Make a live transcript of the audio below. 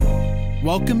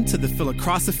Welcome to the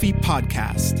Philocrosophy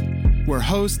Podcast, where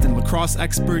host and lacrosse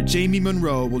expert Jamie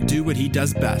Monroe will do what he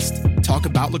does best, talk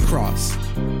about lacrosse.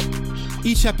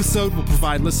 Each episode will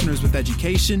provide listeners with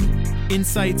education,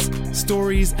 insights,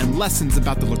 stories, and lessons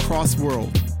about the lacrosse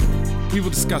world. We will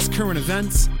discuss current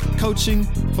events, coaching,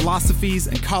 philosophies,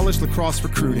 and college lacrosse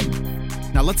recruiting.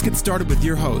 Now let's get started with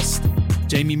your host,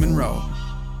 Jamie Monroe.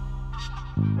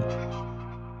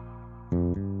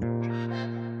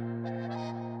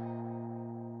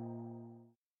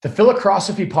 The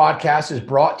Philocrosophy Podcast is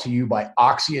brought to you by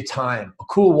Oxia Time, a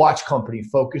cool watch company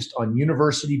focused on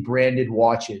university-branded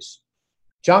watches.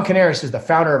 John Canaris is the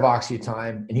founder of Oxia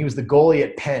Time, and he was the goalie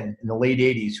at Penn in the late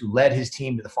 80s who led his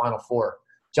team to the Final Four.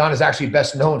 John is actually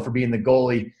best known for being the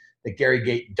goalie that Gary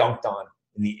Gait dunked on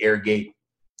in the Air Gate.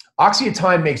 Oxia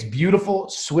Time makes beautiful,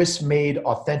 Swiss-made,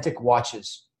 authentic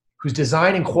watches whose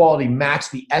design and quality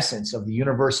match the essence of the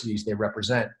universities they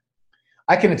represent.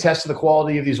 I can attest to the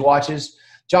quality of these watches.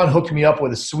 John hooked me up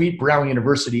with a sweet Brown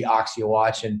University Oxia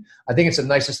watch, and I think it's the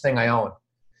nicest thing I own.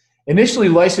 Initially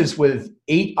licensed with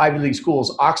 8 Ivy League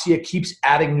schools, Oxia keeps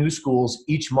adding new schools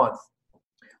each month.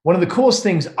 One of the coolest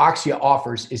things Oxia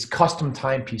offers is custom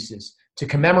timepieces to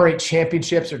commemorate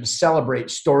championships or to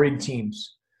celebrate storied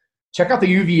teams. Check out the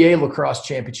UVA Lacrosse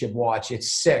Championship watch.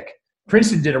 It's sick.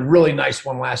 Princeton did a really nice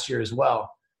one last year as well.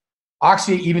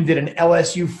 Oxia even did an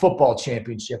LSU football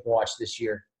championship watch this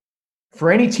year. For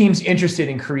any teams interested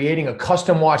in creating a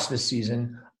custom watch this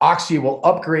season, Oxia will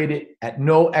upgrade it at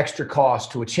no extra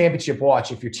cost to a championship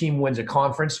watch if your team wins a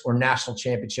conference or national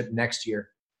championship next year.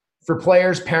 For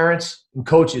players, parents, and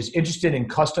coaches interested in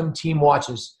custom team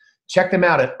watches, check them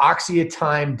out at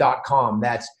oxiatime.com.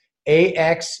 That's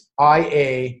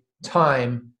AXIA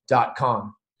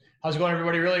time.com. How's it going,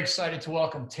 everybody? Really excited to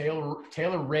welcome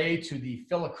Taylor Ray to the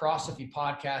Philocrosophy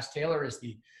Podcast. Taylor is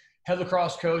the head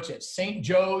lacrosse coach at St.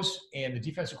 Joe's and the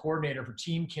defensive coordinator for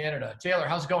Team Canada. Taylor,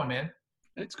 how's it going, man?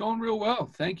 It's going real well.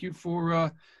 Thank you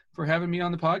for having me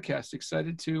on the podcast.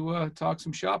 Excited to talk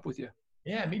some shop with you.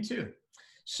 Yeah, me too.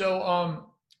 So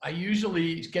I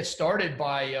usually get started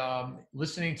by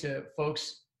listening to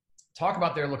folks talk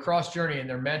about their lacrosse journey and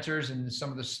their mentors and some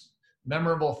of the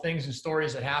memorable things and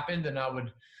stories that happened. And I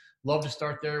would love to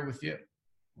start there with you.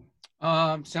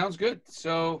 Sounds good.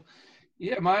 So,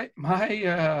 yeah, my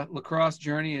lacrosse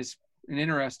journey is an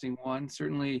interesting one.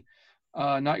 Certainly,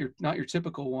 not your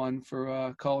typical one for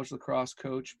a college lacrosse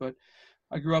coach. But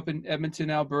I grew up in Edmonton,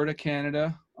 Alberta,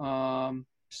 Canada.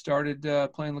 Started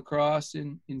playing lacrosse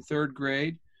in third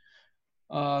grade.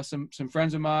 Some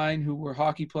friends of mine who were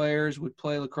hockey players would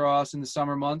play lacrosse in the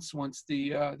summer months once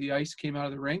the ice came out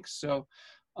of the rinks. So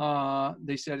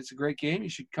they said it's a great game. You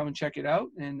should come and check it out.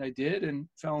 And I did and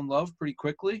fell in love pretty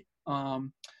quickly.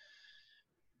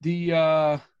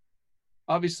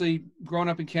 Obviously growing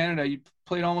up in Canada, you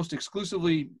played almost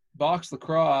exclusively box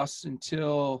lacrosse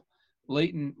until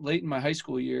late in my high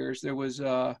school years. There was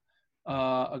a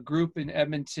group in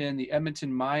Edmonton, the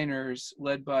Edmonton Miners,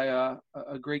 led by a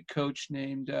great coach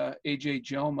named AJ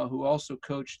Joma, who also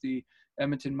coached the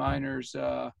Edmonton Miners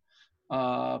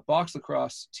box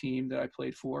lacrosse team that I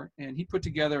played for. And he put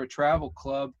together a travel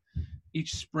club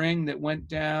each spring that went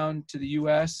down to the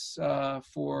U.S.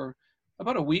 For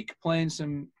about a week playing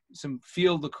some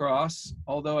field lacrosse.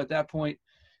 Although at that point,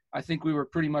 I think we were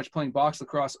pretty much playing box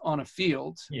lacrosse on a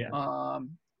field. Yeah.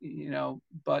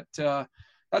 But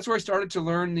that's where I started to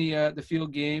learn the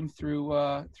field game through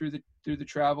the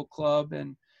travel club.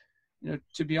 And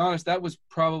to be honest, that was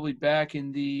probably back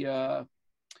in the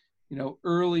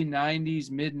early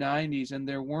 90s, mid 90s, and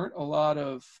there weren't a lot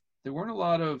of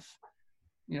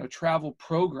travel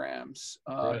programs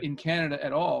Right. in Canada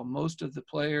at all. Most of the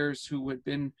players who had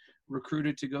been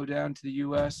recruited to go down to the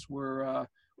U.S. were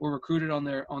recruited on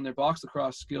their box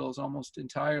lacrosse skills almost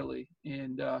entirely.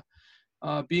 And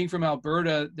being from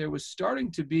Alberta, there was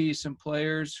starting to be some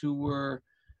players who were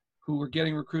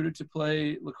getting recruited to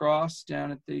play lacrosse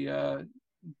down at the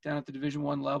Division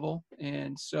I level.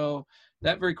 And so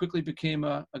that very quickly became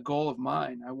a goal of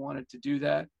mine. I wanted to do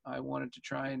that. I wanted to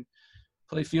try and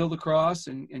play field lacrosse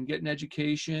and get an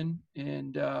education.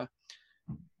 And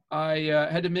I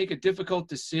had to make a difficult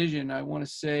decision, I want to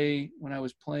say, when I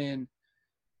was playing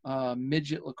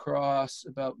midget lacrosse,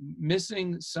 about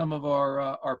missing some of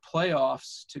our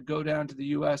playoffs to go down to the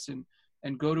U.S.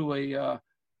 and go to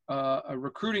a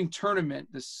recruiting tournament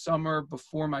this summer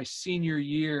before my senior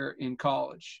year in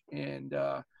college. And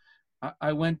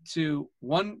I went to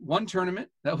one tournament.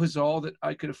 That was all that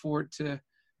I could afford to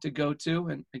go to.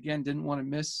 And again, didn't want to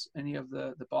miss any of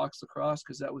the box lacrosse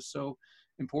because that was so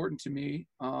important to me.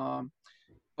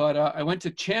 But I went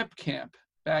to Champ Camp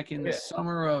back in the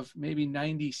summer of maybe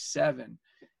 97.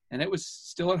 And it was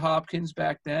still at Hopkins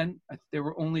back then. There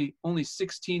were only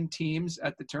 16 teams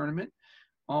at the tournament.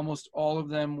 Almost all of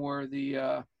them were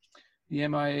the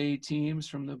MIA teams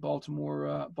from the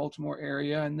Baltimore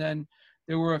area. And then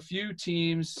there were a few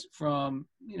teams from,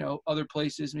 other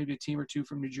places, maybe a team or two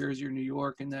from New Jersey or New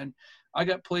York. And then I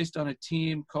got placed on a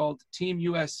team called Team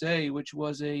USA, which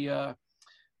was a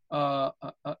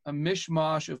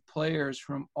mishmash of players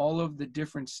from all of the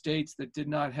different states that did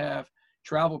not have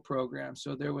travel programs.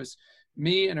 So there was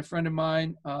me and a friend of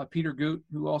mine, Peter Goot,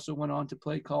 who also went on to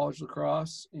play college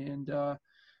lacrosse and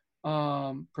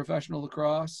professional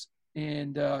lacrosse,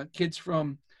 and kids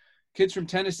from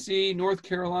Tennessee, North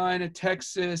Carolina,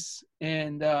 Texas,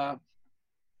 and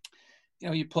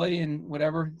you play in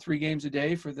whatever 3 games a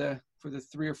day for the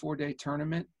 3 or 4 day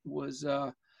tournament. Was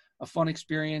a fun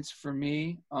experience for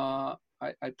me. I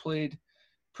played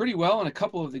pretty well in a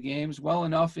couple of the games, well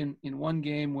enough in one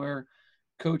game where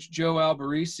Coach Joe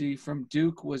Alberici from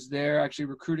Duke was there actually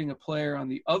recruiting a player on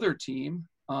the other team.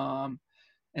 And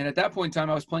at that point in time,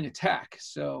 I was playing attack.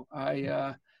 So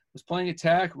I was playing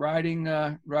attack, riding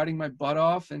my butt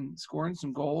off and scoring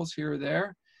some goals here or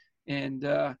there. And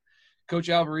Coach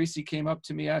Alberici came up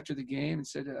to me after the game and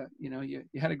said, you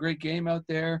had a great game out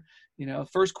there.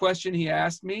 First question he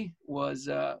asked me was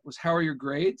how are your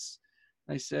grades?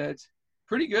 I said,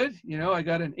 pretty good. I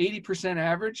got an 80%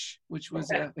 average, which was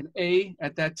an A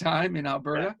at that time in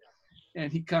Alberta.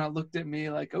 And he kind of looked at me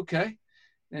like, okay.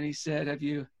 And he said, have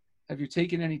you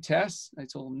taken any tests? I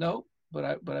told him no,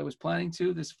 but I was planning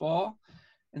to this fall.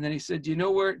 And then he said, do you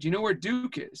know where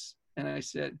Duke is? And I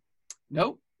said,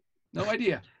 nope, no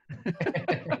idea.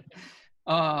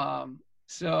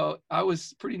 So I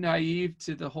was pretty naive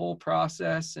to the whole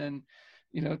process and,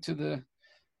 to the,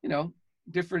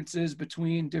 differences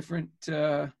between different,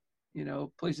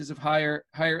 places of higher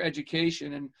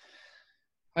education. And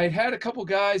I had a couple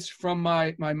guys from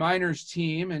my minors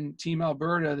team and Team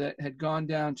Alberta that had gone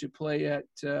down to play at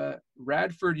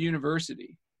Radford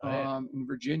University in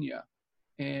Virginia.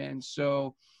 And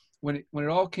so when it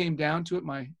all came down to it,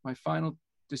 my final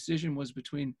decision was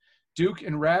between Duke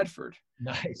and Radford.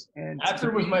 Nice. And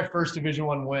Radford was my first Division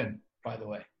I win, by the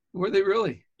way. Were they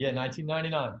really? Yeah,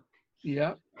 1999.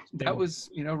 Yeah, that was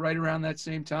right around that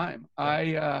same time.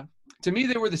 To me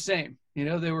they were the same.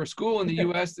 They were a school in the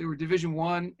U.S. They were Division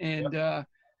I, and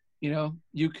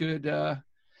you could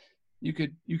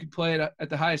play it at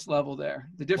the highest level there.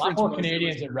 The difference a lot more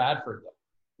Canadians at Radford, though.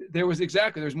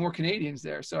 There's more Canadians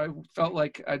there, so I felt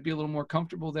like I'd be a little more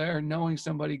comfortable there, knowing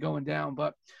somebody going down.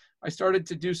 But I started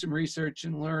to do some research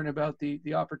and learn about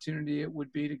the opportunity it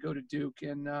would be to go to Duke,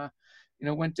 and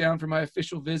went down for my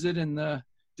official visit in the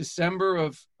December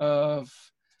of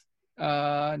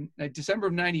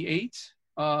 '98,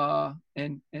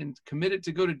 and committed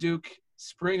to go to Duke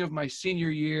spring of my senior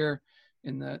year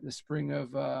in the spring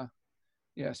of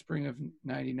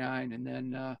 '99, and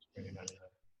then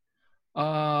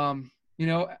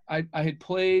I had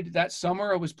played that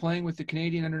summer. I was playing with the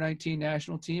Canadian under-19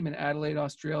 national team in Adelaide,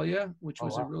 Australia, which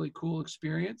was a really cool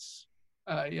experience.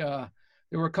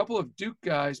 There were a couple of Duke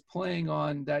guys playing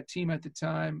on that team at the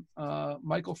time.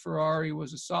 Michael Ferrari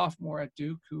was a sophomore at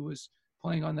Duke who was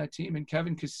playing on that team, and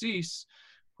Kevin Cassis,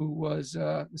 who was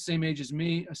the same age as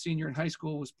me, a senior in high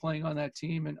school, was playing on that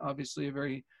team, and obviously a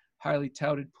very highly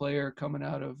touted player coming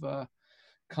out of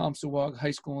Comstock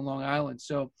High School in Long Island.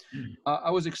 So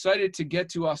I was excited to get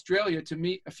to Australia to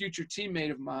meet a future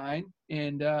teammate of mine,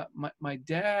 and my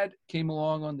dad came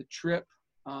along on the trip.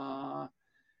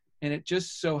 And it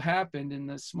just so happened in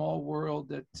the small world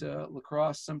that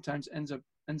lacrosse sometimes ends up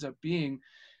being,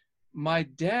 my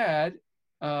dad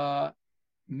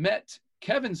met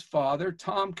Kevin's father,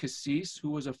 Tom Cassis,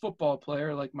 who was a football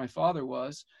player like my father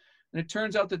was. And it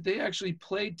turns out that they actually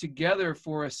played together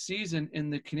for a season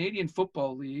in the Canadian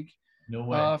Football League. No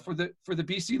way. For the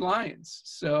BC Lions.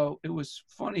 So it was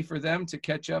funny for them to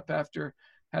catch up after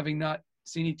having not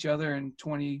seen each other in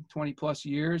 20 plus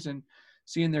years, and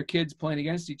seeing their kids playing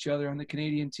against each other on the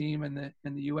Canadian team and the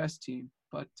U.S. team.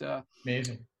 But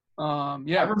amazing.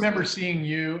 I remember seeing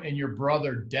you and your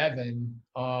brother Devin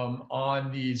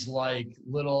on these like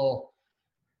little.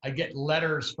 I get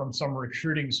letters from some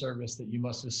recruiting service that you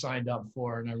must have signed up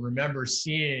for, and I remember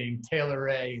seeing Taylor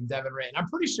Ray and Devin Ray. And I'm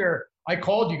pretty sure I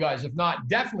called you guys, if not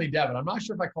definitely Devin. I'm not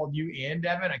sure if I called you and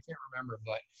Devin. I can't remember,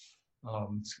 but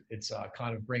it's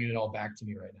kind of bringing it all back to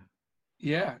me right now.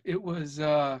 Yeah, it was.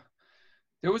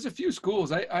 There was a few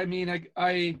schools. I mean,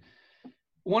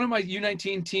 one of my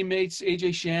U19 teammates,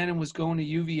 AJ Shannon, was going to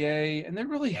UVA, and there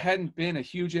really hadn't been a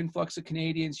huge influx of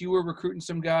Canadians. You were recruiting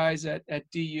some guys at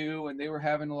DU, and they were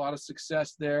having a lot of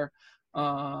success there.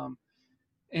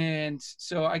 And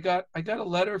so I got a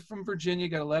letter from Virginia,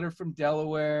 got a letter from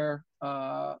Delaware,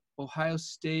 Ohio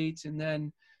State, and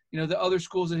then, you know, the other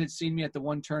schools that had seen me at the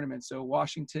one tournament. So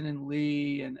Washington and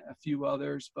Lee and a few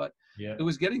others, but it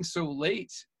was getting so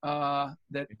late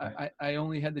that I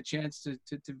only had the chance to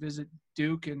visit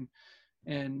Duke and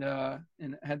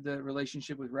had the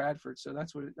relationship with Radford. So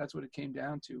that's what it came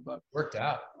down to, but worked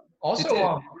out.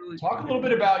 Also, really talk a little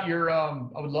bit about your, I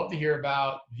would love to hear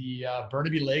about the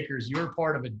Burnaby Lakers. You were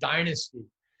part of a dynasty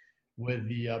with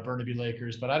the Burnaby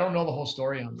Lakers, but I don't know the whole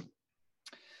story on them.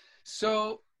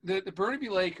 So the Burnaby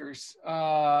Lakers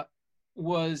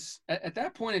was, at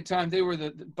that point in time, they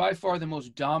were by far the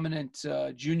most dominant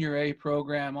junior A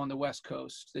program on the West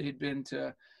Coast. They had been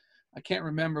to, I can't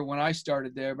remember when I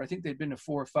started there, but I think they'd been to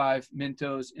 4 or 5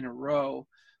 Mintos in a row.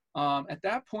 At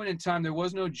that point in time, there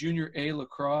was no junior A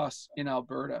lacrosse in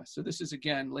Alberta. So this is,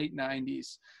 again, late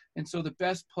 90s. And so the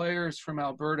best players from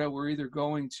Alberta were either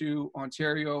going to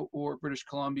Ontario or British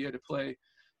Columbia to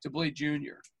play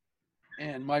junior.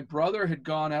 And my brother had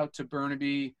gone out to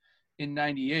Burnaby in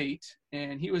 98,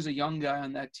 and he was a young guy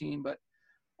on that team. But,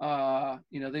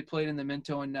 you know, they played in the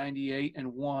Minto in 98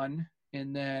 and won.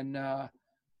 And then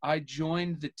I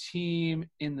joined the team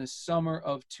in the summer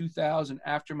of 2000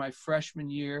 after my freshman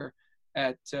year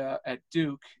at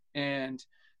Duke, and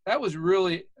that was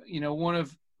really, you know, one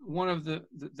of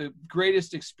the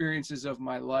greatest experiences of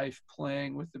my life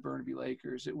playing with the Burnaby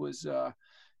Lakers. It was,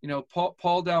 you know,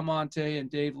 Paul Del Monte and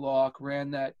Dave Locke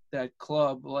ran that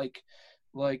club like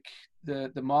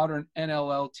the modern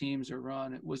NLL teams are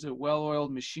run. It was a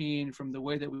well-oiled machine from the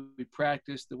way that we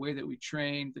practiced, the way that we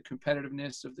trained, the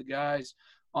competitiveness of the guys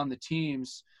on the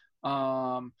teams. You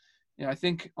know, I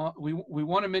think we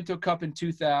won a Minto Cup in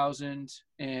 2000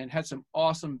 and had some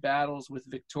awesome battles with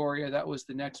Victoria. That was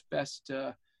the next best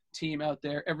team out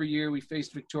there. Every year we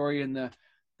faced Victoria in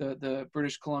the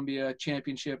British Columbia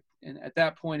Championship, and at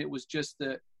that point it was just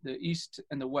the East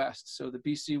and the West. So the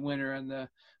BC winner and the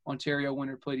Ontario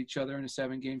winner played each other in a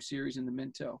 7-game series in the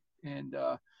Minto. And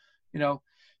you know,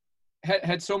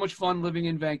 had so much fun living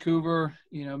in Vancouver.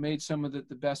 You know, made some of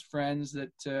the best friends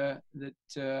that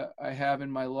I have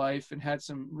in my life, and had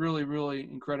some really, really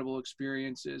incredible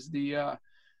experiences.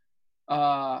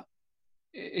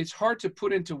 It's hard to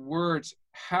put into words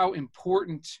how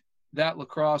important that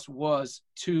lacrosse was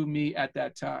to me at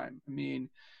that time. I mean,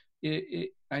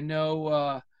 I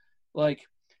know, like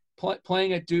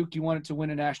playing at Duke, you wanted to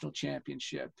win a national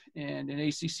championship and an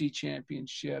ACC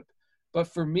championship.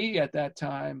 But for me at that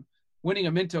time, winning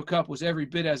a Minto Cup was every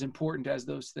bit as important as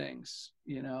those things.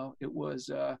 You know, it was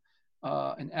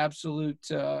an absolute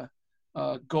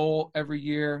goal every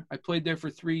year. I played there for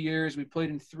 3 years. We played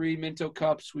in 3 Minto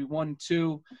Cups. We won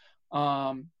 2.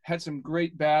 Had some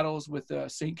great battles with the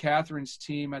St. Catharines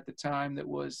team at the time that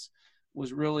was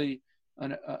really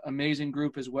an amazing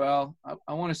group as well.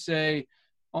 I want to say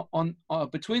on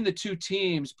between the 2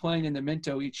 teams playing in the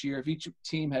Minto each year, if each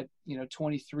team had, you know,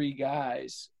 23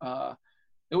 guys,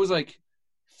 it was like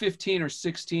 15 or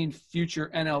 16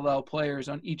 future NLL players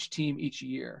on each team each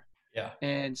year. Yeah.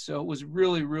 And so it was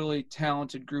really, really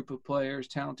talented group of players,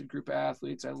 talented group of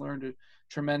athletes. I learned a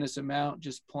tremendous amount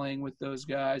just playing with those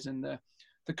guys, and the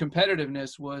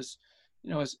competitiveness was, you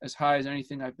know, as high as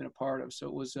anything I've been a part of. So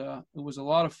it was a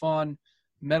lot of fun.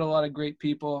 Met a lot of great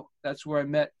people. That's where I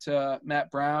met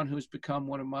Matt Brown, who's become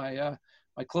one of my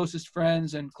my closest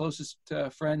friends and closest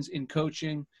friends in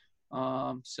coaching.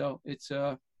 So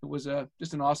it was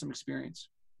just an awesome experience.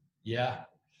 Yeah,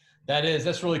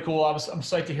 that's really cool. I'm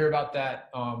psyched to hear about that.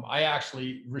 I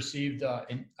actually received, I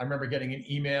remember getting an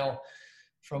email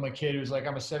from a kid who was like,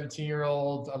 I'm a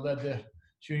 17-year-old. I led the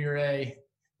junior A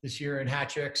this year in hat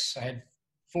tricks. I had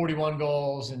 41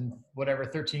 goals in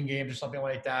 13 games or something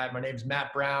like that. My name's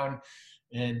Matt Brown.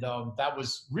 And that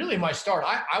was really my start.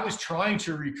 I was trying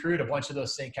to recruit a bunch of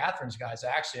those St. Catharines guys.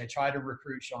 I tried to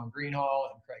recruit Sean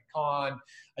Greenhall and Craig Kahn.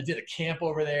 I did a camp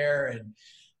over there,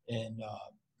 and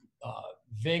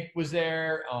Vink was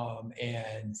there,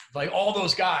 and like all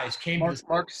those guys came.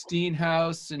 Mark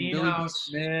Steenhouse and Billy D.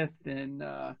 Smith and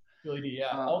Billy D.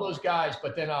 Yeah, all those guys.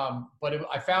 But then,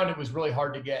 I found it was really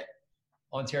hard to get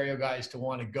Ontario guys to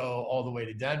want to go all the way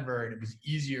to Denver, and it was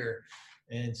easier.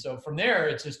 And so from there,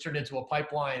 it just turned into a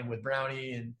pipeline with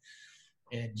Brownie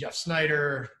and Jeff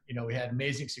Snyder. We had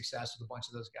amazing success with a bunch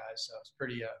of those guys. So it's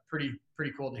pretty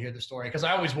cool to hear the story, because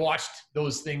I always watched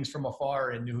those things from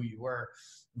afar and knew who you were.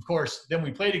 Of course, then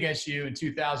we played against you in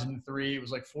 2003. It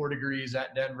was like 4 degrees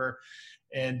at Denver,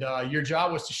 and your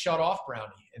job was to shut off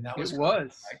Brownie, and that was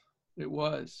It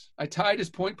was. I tied his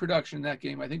point production in that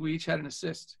game. I think we each had an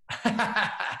assist.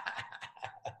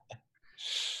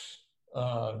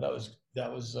 Those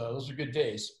were good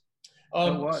days.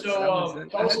 Tell us a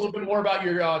little bit more about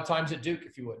your times at Duke,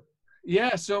 if you would.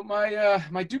 Yeah. So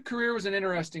my Duke career was an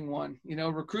interesting one.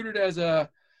 Recruited as a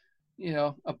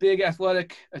big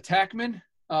athletic attackman.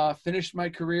 Finished my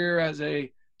career as a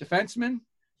defenseman.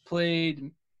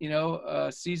 Played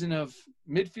a season of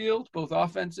midfield, both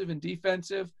offensive and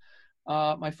defensive.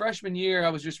 My freshman year, I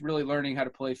was just really learning how to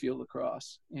play field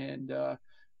lacrosse, and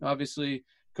obviously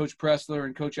Coach Pressler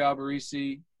and Coach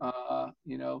Alberici,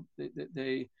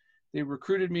 they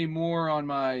recruited me more on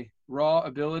my raw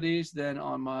abilities than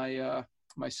on my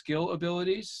skill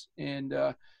abilities. And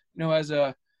as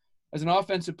an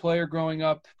offensive player growing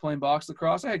up playing box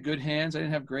lacrosse, I had good hands. I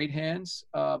didn't have great hands,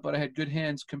 but I had good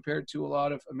hands compared to a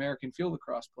lot of American field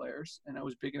lacrosse players, and I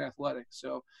was big and athletic.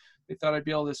 So they thought I'd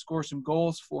be able to score some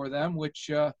goals for them,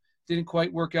 which didn't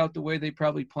quite work out the way they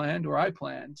probably planned or I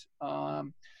planned.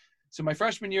 So my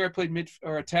freshman year, I played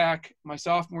attack. My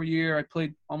sophomore year, I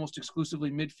played almost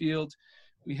exclusively midfield.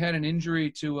 We had an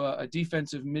injury to a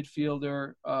defensive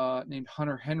midfielder named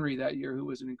Hunter Henry that year, who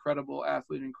was an incredible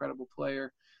athlete, an incredible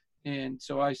player. And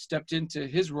so I stepped into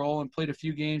his role and played a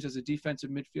few games as a defensive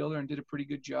midfielder and did a pretty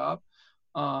good job.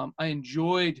 I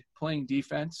enjoyed playing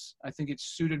defense. I think it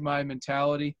suited my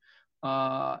mentality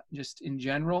just in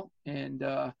general. And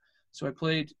so I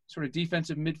played sort of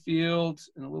defensive midfield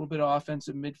and a little bit of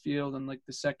offensive midfield and like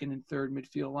the second and third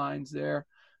midfield lines there.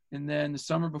 And then the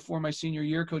summer before my senior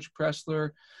year, Coach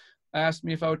Pressler asked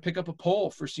me if I would pick up a pole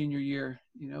for senior year.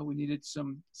 We needed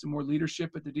some more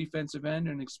leadership at the defensive end,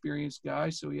 an experienced guy.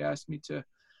 So he asked me to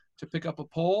pick up a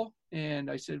pole, and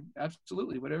I said,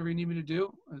 absolutely, whatever you need me to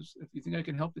do. If you think I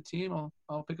can help the team,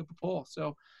 I'll pick up a pole.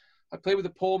 So I played with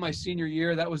a pole my senior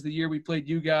year. That was the year we played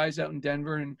you guys out in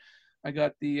Denver, and I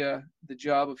got the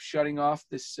job of shutting off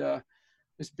this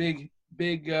big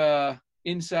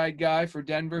inside guy for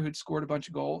Denver who'd scored a bunch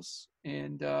of goals,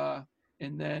 and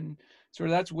then sort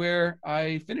of that's where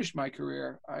I finished my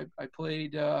career. I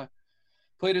played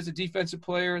as a defensive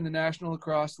player in the National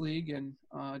Lacrosse League, and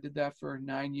did that for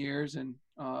 9 years, and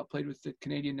played with the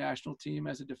Canadian national team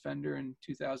as a defender in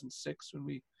 2006 when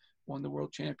we won the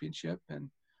World Championship, and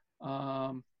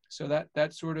so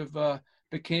that sort of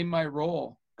became my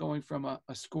role. Going from a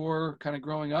scorer kind of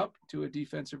growing up to a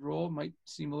defensive role might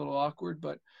seem a little awkward,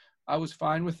 but I was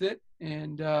fine with it,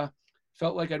 and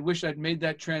felt like I'd wish I'd made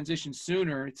that transition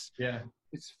sooner. It's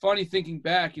funny thinking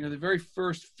back, the very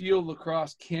first field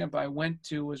lacrosse camp I went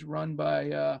to was run by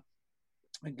a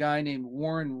guy named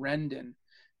Warren Rendon,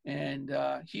 and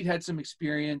he'd had some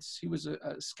experience. He was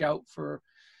a scout for,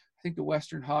 I think, the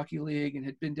Western Hockey League, and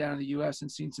had been down in the U.S.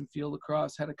 and seen some field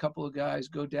lacrosse, had a couple of guys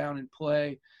go down and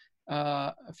play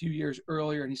a few years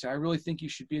earlier, and he said, I really think you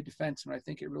should be a defenseman. I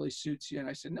think it really suits you. And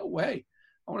I said, no way.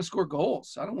 I want to score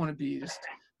goals. I don't want to be just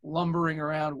lumbering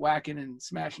around, whacking and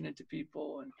smashing into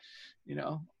people. And,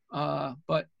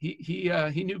 but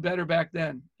he knew better back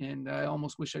then. And I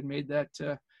almost wish I'd made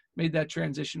that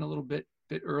transition a little bit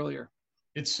earlier.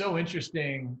 It's so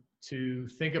interesting to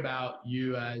think about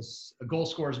you as a goal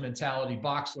scorer's mentality,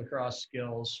 box lacrosse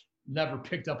skills, never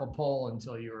picked up a pole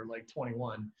until you were like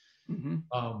 21.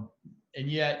 Mm-hmm. And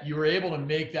yet you were able to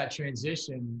make that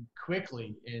transition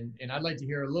quickly. And I'd like to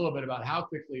hear a little bit about how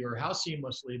quickly or how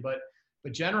seamlessly, but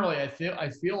generally I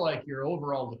feel like your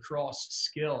overall lacrosse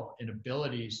skill and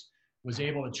abilities was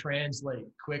able to translate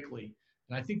quickly.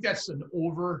 And I think that's an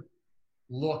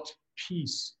overlooked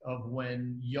piece of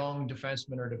when young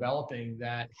defensemen are developing,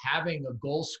 that having a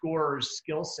goal scorer's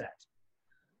skill set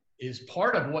is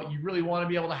part of what you really want to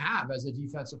be able to have as a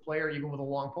defensive player, even with a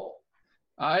long pole.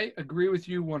 I agree with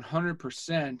you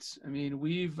 100%. I mean,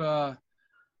 we've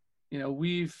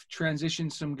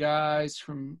transitioned some guys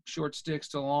from short sticks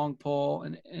to long pole,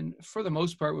 and for the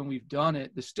most part, when we've done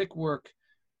it, the stick work,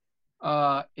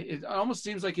 it almost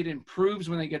seems like it improves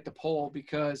when they get the pole,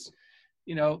 because,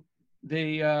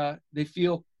 they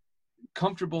feel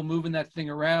comfortable moving that thing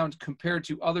around compared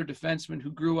to other defensemen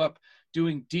who grew up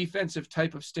doing defensive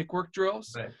type of stick work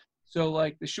drills. Right. So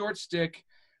like the short stick,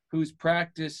 who's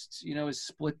practiced, is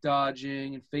split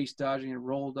dodging and face dodging and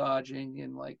roll dodging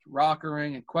and like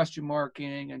rockering and question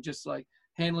marking and just like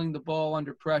handling the ball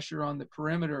under pressure on the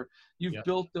perimeter. You've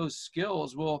built those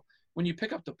skills. Well, when you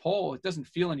pick up the pole, it doesn't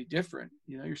feel any different.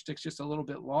 Your stick's just a little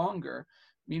bit longer.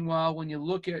 Meanwhile, when you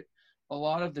look at a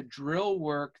lot of the drill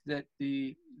work that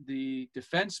the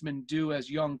defensemen do as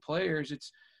young players, it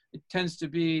tends to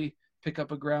be pick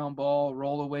up a ground ball,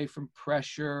 roll away from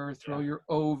pressure, throw your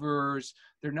overs.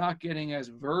 They're not getting as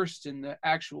versed in the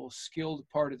actual skilled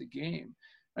part of the game.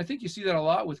 I think you see that a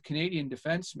lot with Canadian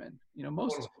defensemen.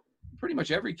 Pretty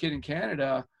much every kid in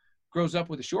Canada grows up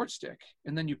with a short stick,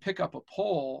 and then you pick up a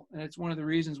pole, and it's one of the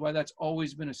reasons why that's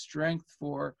always been a strength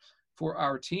for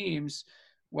our teams.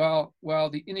 While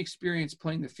the inexperience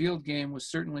playing the field game was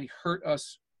certainly hurt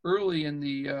us early in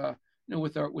the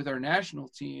with our national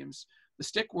teams, the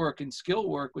stick work and skill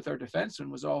work with our defensemen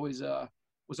was always a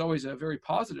very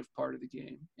positive part of the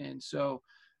game. And so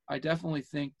I definitely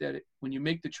think that when you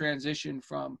make the transition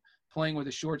from playing with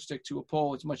a short stick to a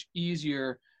pole, it's much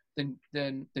easier than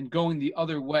going the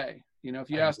other way. If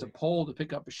you asked a pole to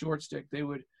pick up a short stick,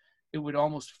 it would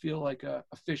almost feel like a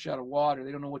fish out of water.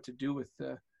 They don't know what to do with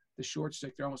the short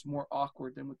stick. They're almost more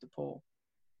awkward than with the pole.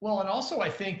 Well, and also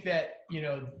I think that,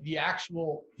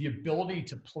 the ability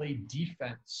to play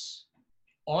defense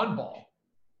on ball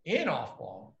and off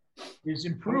ball is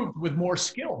improved with more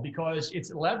skill, because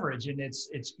it's leverage, and it's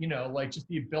like just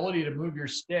the ability to move your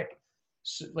stick.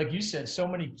 So, like you said, so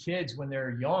many kids when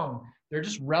they're young, they're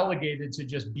just relegated to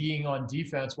just being on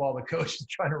defense while the coach is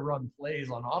trying to run plays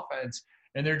on offense.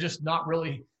 And they're just not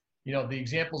really, the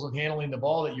examples of handling the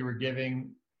ball that you were giving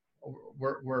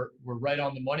were right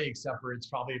on the money, except for it's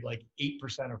probably like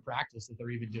 8% of practice that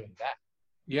they're even doing that.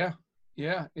 Yeah.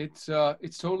 It's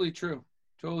totally true.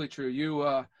 Totally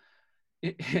true.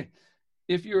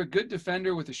 If you're a good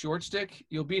defender with a short stick,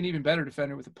 you'll be an even better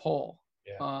defender with a pole.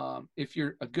 Yeah. If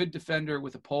you're a good defender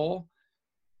with a pole,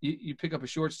 you pick up a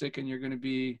short stick and you're going to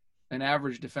be an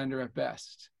average defender at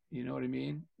best. You know what I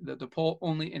mean? The pole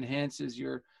only enhances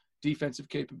your defensive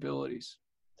capabilities.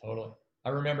 Totally. I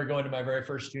remember going to my very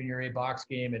first junior A box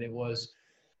game, and it was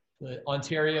the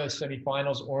Ontario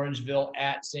semifinals, Orangeville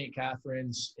at St.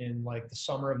 Catharines in like the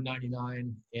summer of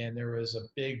 '99. And there was a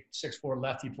big 6'4"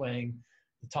 lefty playing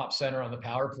the top center on the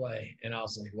power play. And I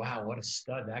was like, wow, what a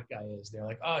stud that guy is. They're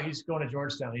like, oh, he's going to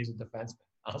Georgetown. He's a defenseman.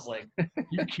 I was like,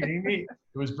 you kidding me?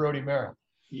 It was Brody Merritt.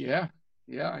 Yeah,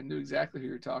 I knew exactly who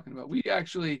you were talking about. We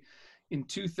actually, in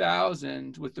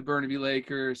 2000, with the Burnaby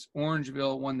Lakers,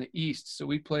 Orangeville won the East. So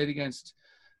we played against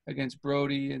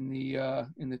Brody in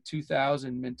the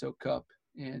 2000 Minto Cup.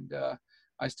 And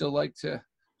I still like to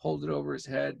hold it over his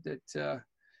head that,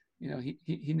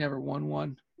 he never won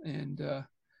one. And,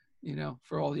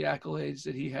 for all the accolades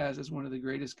that he has as one of the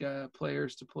greatest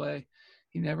players to play,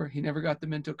 he never got the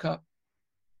Minto Cup.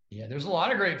 Yeah, there's a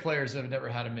lot of great players that have never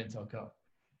had a Minto Cup.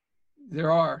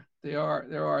 There are.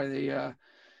 The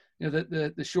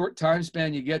short time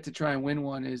span you get to try and win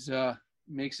one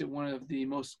makes it one of the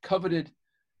most coveted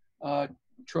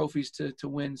trophies to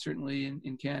win, certainly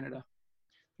in Canada.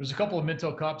 There's a couple of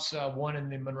Minto Cups won in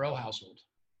the Monroe household.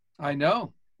 I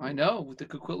know, with the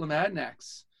Coquitlam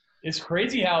Adanacs. It's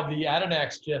crazy how the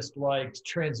Adanacs just like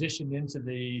transitioned into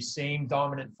the same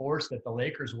dominant force that the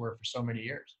Lakers were for so many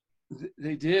years.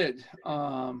 They did.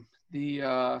 When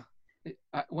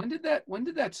did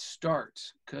that start?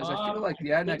 Because I feel like the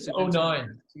Adanacs have been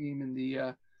 09 team in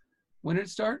the. When did it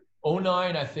start?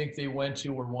 09, I think they went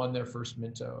to or won their first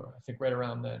Minto. I think right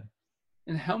around then.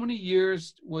 And how many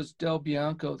years was Del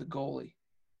Bianco the goalie?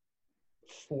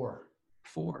 4.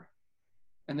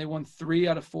 And they won 3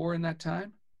 out of 4 in that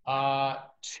time? 2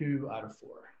 out of 4.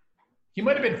 He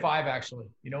might have been 5, actually.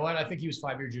 You know what? I think he was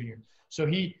 5-year junior. So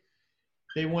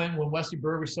they went when Wesley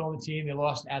Berg was still on the team. They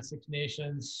lost at Six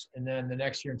Nations. And then the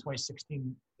next year in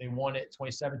 2016, they won it.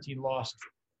 2017 lost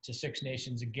to Six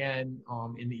Nations again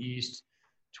in the East.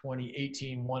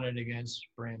 2018 won it against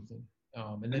Brampton.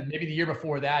 And then maybe the year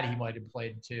before that, he might have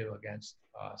played too against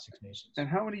Six Nations. And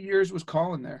how many years was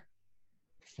Colin there?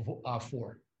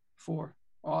 4. 4.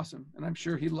 Awesome. And I'm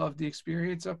sure he loved the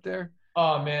experience up there.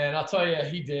 Oh, man, I'll tell you,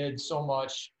 he did so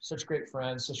much. Such great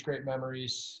friends, such great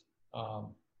memories.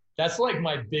 That's like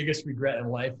my biggest regret in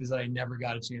life is that I never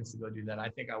got a chance to go do that. I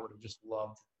think I would have just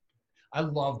loved – I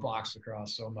love box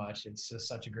lacrosse so much. It's just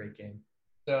such a great game.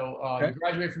 So You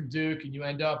graduate from Duke and you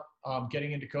end up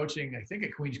getting into coaching, I think,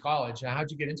 at Queens College.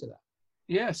 How'd you get into that?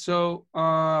 Yeah, so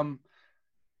I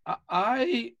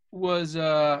was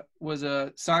a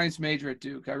science major at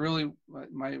Duke.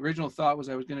 My original thought was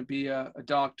I was going to be a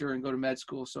doctor and go to med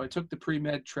school. So I took the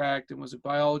pre-med track and was a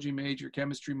biology major,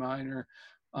 chemistry minor.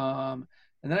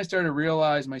 And then I started to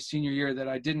realize my senior year that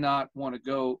I did not want to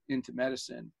go into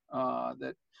medicine,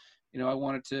 that, I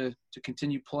wanted to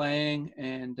continue playing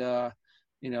and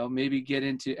maybe get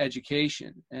into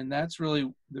education. And that's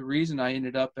really the reason I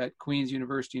ended up at Queens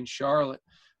University in Charlotte.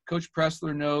 Coach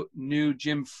Pressler knew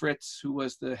Jim Fritz, who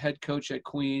was the head coach at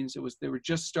Queens. They were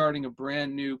just starting a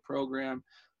brand new program.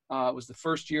 It was the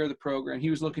first year of the program. He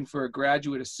was looking for a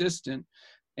graduate assistant,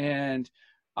 and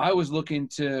I was looking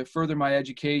to further my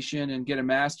education and get a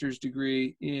master's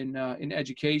degree in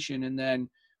education, and then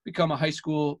become a high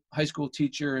school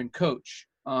teacher and coach.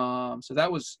 So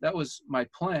that was my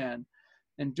plan.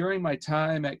 And during my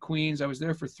time at Queens, I was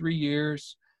there for 3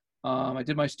 years. I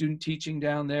did my student teaching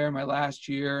down there my last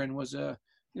year, and was a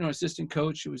assistant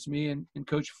coach. It was me and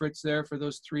Coach Fritz there for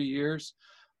those 3 years.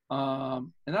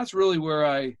 And that's really where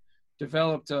I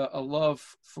developed a love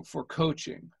for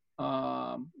coaching.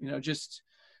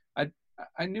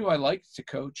 I knew I liked to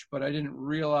coach, but I didn't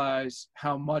realize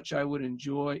how much I would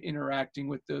enjoy interacting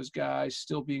with those guys,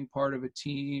 still being part of a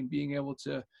team, being able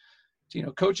to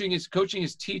coaching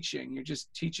is teaching. You're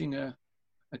just teaching a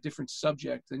different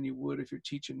subject than you would if you're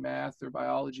teaching math or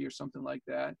biology or something like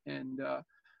that. And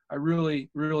I really,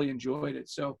 really enjoyed it.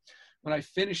 So when I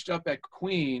finished up at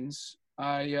Queens,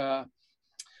 I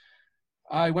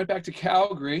went back to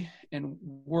Calgary and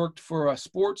worked for a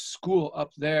sports school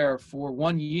up there for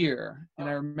 1 year. And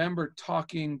I remember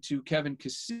talking to Kevin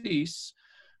Cassis,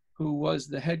 who was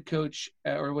the head coach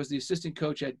or was the assistant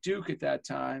coach at Duke at that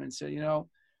time, and said,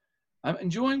 I'm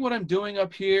enjoying what I'm doing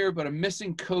up here, but I'm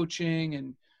missing coaching.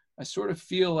 And I sort of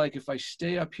feel like if I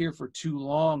stay up here for too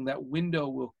long, that window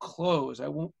will close. I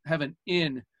won't have an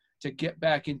in to get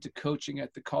back into coaching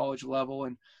at the college level,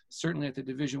 and certainly at the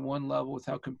Division I level with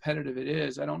how competitive it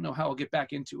is. I don't know how I'll get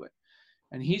back into it.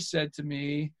 And he said to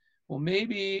me, well,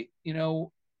 maybe,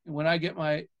 when I get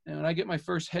my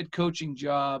first head coaching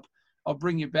job, I'll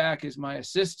bring you back as my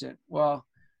assistant. Well,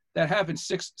 that happened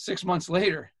six months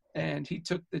later, and he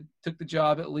took the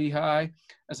job at Lehigh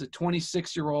as a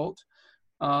 26-year-old.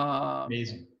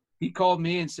 Amazing. He called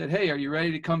me and said, hey, are you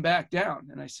ready to come back down?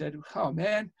 And I said, oh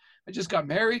man, I just got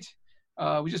married.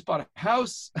 We just bought a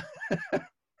house.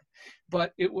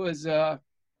 But it was a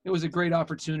great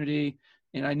opportunity,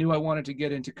 and I knew I wanted to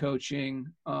get into coaching,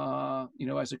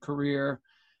 as a career.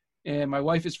 And my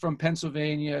wife is from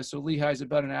Pennsylvania, so Lehigh is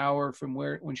about an hour from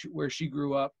where she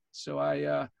grew up.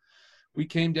 So we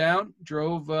came down,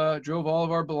 drove all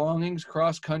of our belongings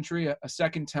cross country a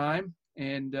second time,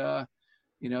 and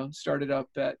started up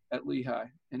at Lehigh.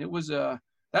 And that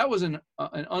was an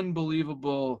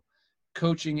unbelievable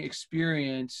coaching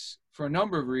experience for a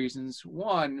number of reasons.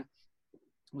 One,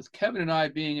 with Kevin and I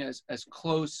being as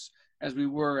close as we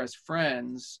were as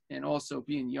friends, and also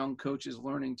being young coaches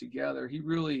learning together, he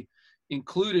really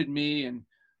included me in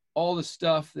all the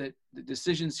stuff, that the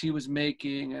decisions he was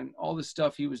making and all the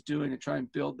stuff he was doing to try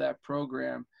and build that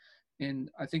program. And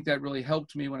I think that really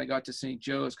helped me when I got to St.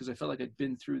 Joe's, because I felt like I'd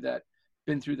been through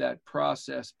that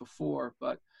process before.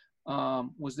 But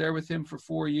was there with him for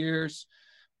 4 years.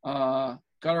 Got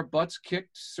our butts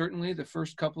kicked, certainly, the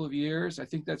first couple of years. I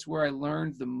think that's where I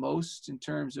learned the most in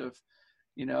terms of,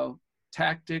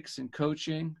 tactics and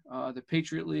coaching. The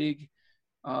Patriot League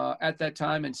at that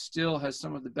time, and still, has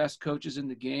some of the best coaches in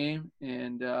the game.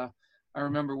 And I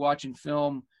remember watching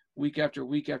film week after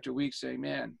week after week, saying,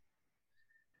 man,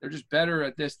 they're just better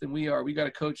at this than we are. We got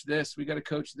to coach this. We got to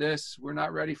coach this. We're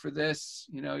not ready for this.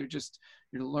 You're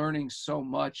learning so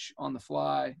much on the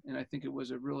fly. And I think it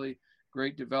was a really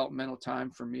great developmental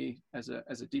time for me as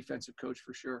a defensive coach,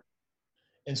 for sure.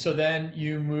 And so then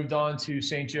you moved on to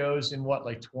St. Joe's in what,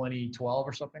 like 2012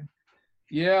 or something?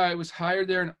 Yeah, I was hired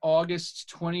there in August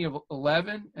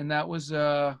 2011, and that was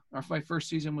my first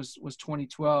season was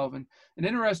 2012. And an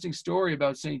interesting story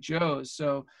about St. Joe's.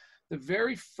 So the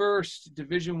very first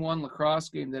Division I lacrosse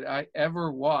game that I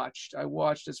ever watched,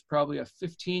 as probably a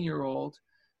 15-year-old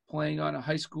playing on a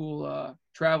high school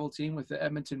travel team with the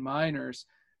Edmonton Miners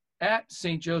at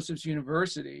St. Joseph's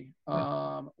University.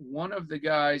 One of the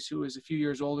guys who was a few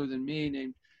years older than me,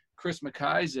 named Chris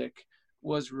McIsaac,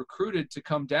 was recruited to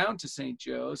come down to St.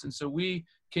 Joe's. And so we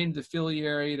came to the Philly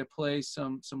area to play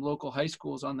some local high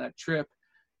schools on that trip.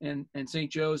 And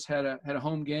St. Joe's had a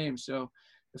home game. So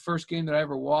the first game that I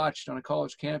ever watched on a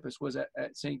college campus was at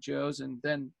St. Joe's. And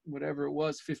then whatever it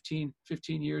was, 15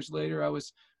 years later, I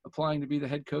was applying to be the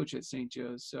head coach at St.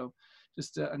 Joe's. So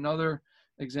just another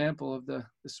example of the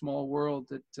small world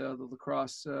that the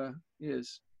lacrosse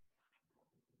is.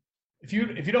 If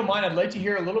you don't mind, I'd like to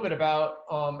hear a little bit about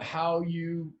how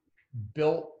you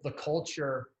built the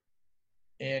culture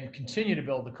and continue to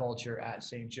build the culture at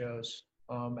St. Joe's.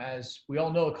 As we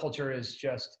all know, the culture is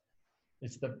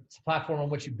it's the platform on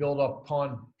which you build up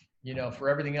upon, for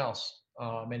everything else.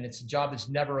 And it's a job that's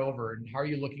never over. And how are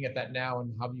you looking at that now,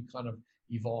 and how have you kind of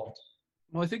evolved.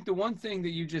 Well, I think the one thing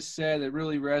that you just said that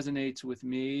really resonates with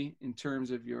me in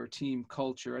terms of your team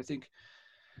culture, I think,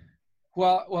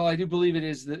 well, I do believe it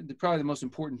is probably the most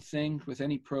important thing with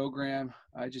any program.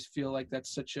 I just feel like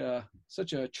that's such a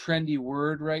trendy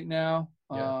word right now.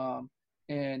 Yeah.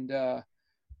 And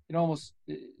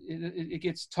it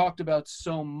gets talked about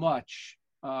so much.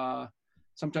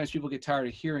 Sometimes people get tired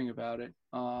of hearing about it.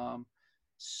 But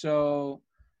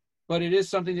it is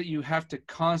something that you have to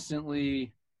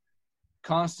constantly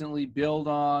build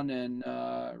on and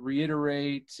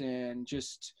reiterate and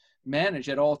just manage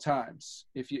at all times.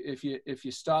 If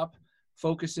you stop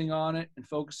focusing on it and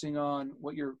focusing on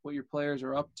what your players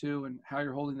are up to and how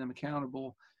you're holding them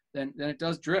accountable, then it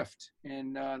does drift.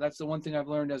 And that's the one thing I've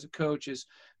learned as a coach is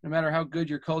no matter how good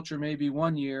your culture may be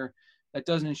one year, that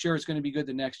doesn't ensure it's going to be good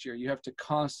the next year. You have to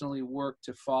constantly work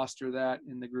to foster that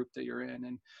in the group that you're in.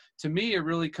 And to me, it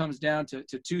really comes down to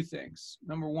two things.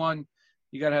 Number one,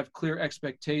 you got to have clear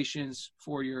expectations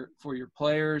for your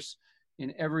players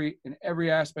in every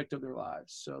aspect of their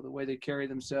lives. So the way they carry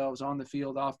themselves on the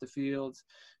field, off the field,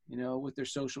 with their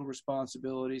social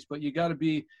responsibilities. But you got to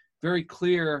be very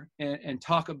clear and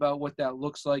talk about what that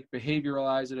looks like,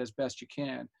 behavioralize it as best you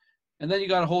can. And then you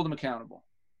got to hold them accountable.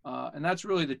 And that's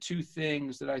really the two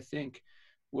things that I think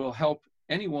will help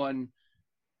anyone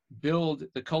build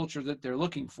the culture that they're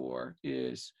looking for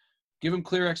is give them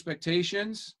clear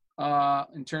expectations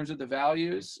in terms of the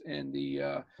values and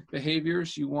the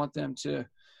behaviors you want them to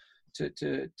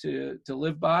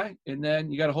live by, and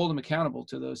then you got to hold them accountable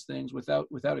to those things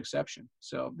without exception.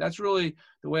 So that's really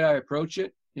the way I approach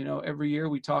it. Every year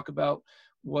we talk about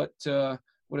what a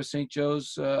St.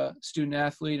 Joe's student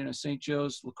athlete and a St.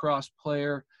 Joe's lacrosse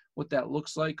player, what that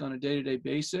looks like on a day-to-day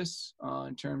basis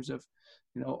in terms of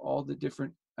all the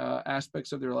different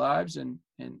aspects of their lives, and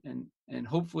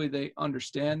hopefully they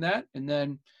understand that. And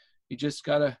then you just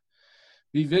got to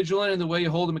be vigilant in the way you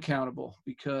hold them accountable,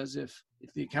 because if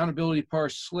the accountability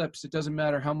part slips, it doesn't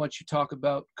matter how much you talk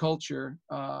about culture.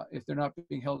 If they're not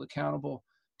being held accountable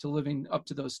to living up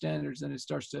to those standards, then it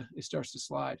starts to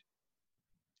slide.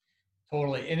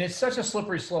 Totally. And it's such a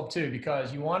slippery slope too,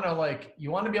 because you want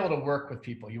to be able to work with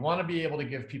people. You want to be able to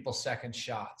give people second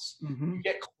shots. Mm-hmm. You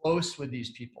get close with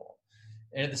these people.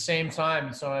 And at the same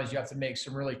time, sometimes you have to make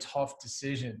some really tough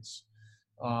decisions.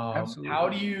 Absolutely. How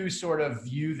do you sort of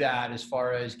view that as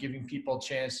far as giving people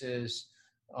chances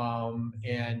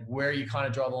and where you kind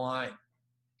of draw the line?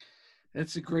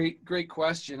 That's a great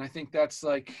question. I think that's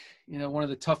one of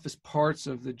the toughest parts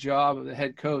of the job of the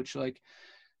head coach.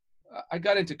 I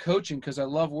got into coaching because I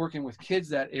love working with kids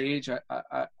that age.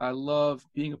 I love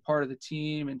being a part of the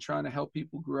team and trying to help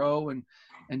people grow and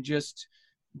just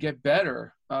get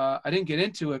better. I didn't get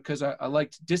into it because I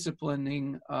liked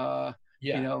disciplining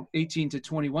 18 to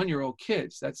 21-year-old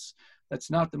kids. That's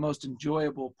not the most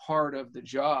enjoyable part of the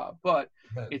job, but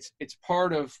it's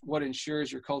part of what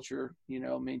ensures your culture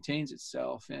maintains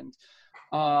itself. And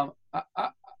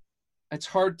it's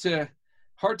hard to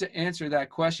answer that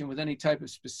question with any type of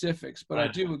specifics, but I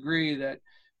do agree that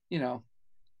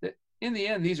that in the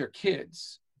end these are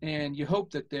kids, and you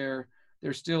hope that they're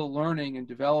still learning and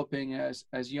developing as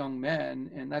young men,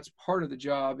 and that's part of the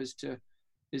job is to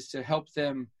help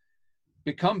them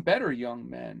become better young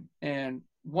men. And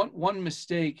one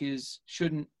mistake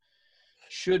shouldn't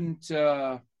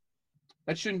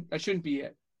be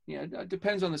it. It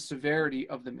depends on the severity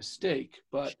of the mistake,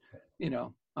 but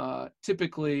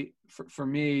typically for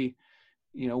me,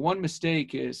 one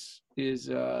mistake is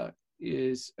a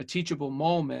teachable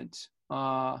moment.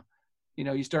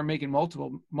 You start making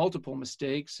multiple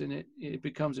mistakes, and it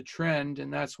becomes a trend,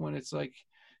 and that's when it's like,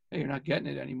 hey, you're not getting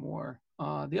it anymore.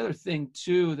 The other thing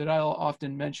too that I'll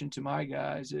often mention to my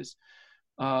guys is,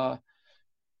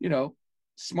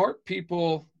 smart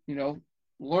people,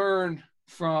 learn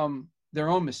from their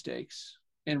own mistakes,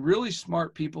 and really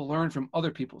smart people learn from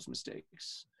other people's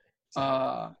mistakes.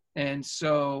 And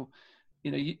so,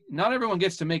 not everyone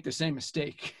gets to make the same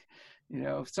mistake.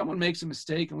 If someone makes a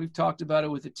mistake, and we've talked about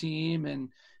it with the team, and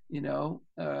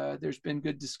there's been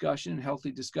good discussion,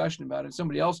 healthy discussion about it, and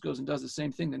somebody else goes and does the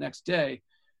same thing the next day,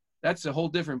 that's a whole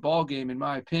different ball game, in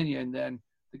my opinion, than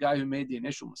the guy who made the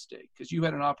initial mistake, because you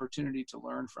had an opportunity to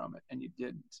learn from it and you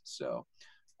didn't. So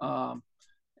I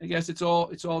guess it's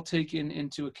all taken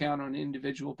into account on an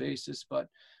individual basis, but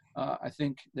I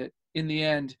think that in the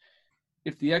end,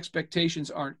 if the expectations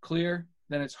aren't clear,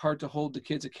 then it's hard to hold the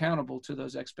kids accountable to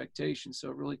those expectations. So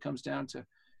it really comes down to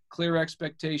clear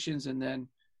expectations, and then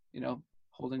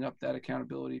holding up that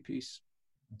accountability piece.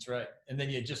 That's right. And then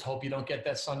you just hope you don't get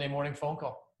that Sunday morning phone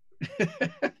call.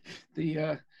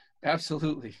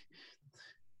 Absolutely.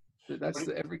 That's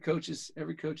every coach's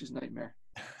nightmare.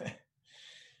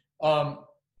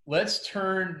 Let's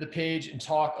turn the page and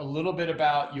talk a little bit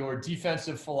about your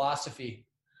defensive philosophy.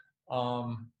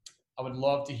 I would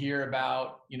love to hear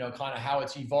about, kind of how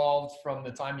it's evolved from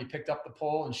the time you picked up the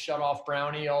pole and shut off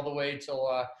Brownie all the way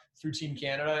till through Team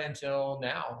Canada until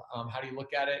now. How do you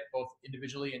look at it both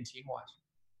individually and team-wise?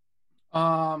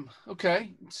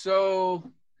 Okay. So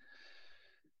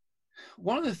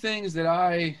one of the things that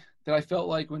I felt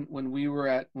like when we were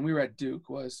at Duke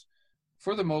was,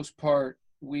 for the most part,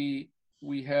 we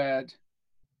had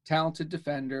talented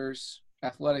defenders,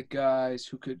 athletic guys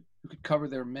who could cover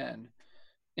their men.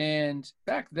 And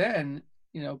back then,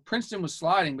 Princeton was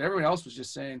sliding, but everyone else was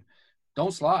just saying,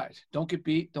 don't slide, don't get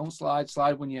beat, don't slide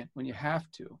when you have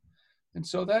to. And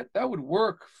so that would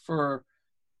work for,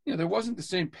 there wasn't the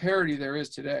same parity there is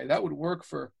today. That would work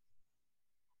for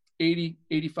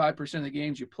 85% of the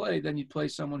games you play. Then you'd play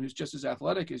someone who's just as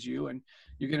athletic as you, and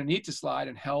you're going to need to slide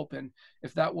and help. And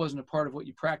if that wasn't a part of what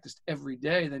you practiced every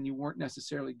day, then you weren't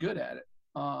necessarily good at it.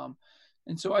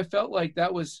 And so I felt like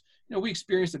that was, we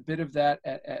experienced a bit of that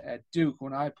at Duke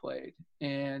when I played.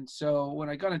 And so when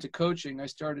I got into coaching, I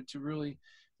started to really,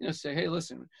 say, hey,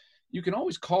 listen, you can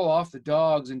always call off the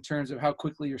dogs in terms of how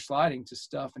quickly you're sliding to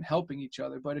stuff and helping each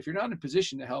other. But if you're not in a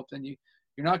position to help, then you're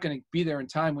not going to be there in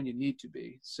time when you need to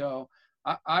be. So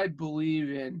I believe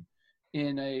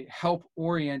in a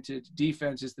help-oriented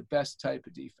defense is the best type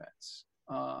of defense.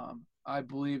 I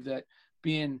believe that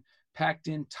being packed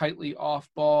in tightly off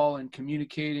ball and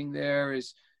communicating there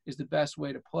is the best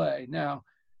way to play. Now,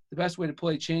 the best way to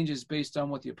play changes based on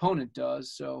what the opponent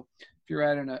does. So if you're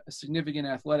at a significant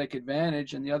athletic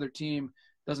advantage and the other team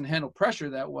doesn't handle pressure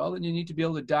that well, then you need to be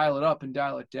able to dial it up and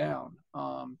dial it down.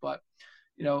 But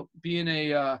being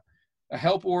a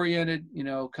help-oriented,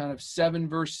 kind of 7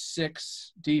 versus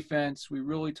 6 defense, we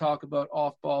really talk about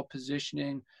off-ball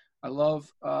positioning. I love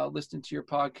listening to your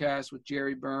podcast with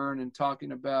Jerry Byrne and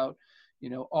talking about,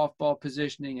 off-ball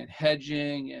positioning and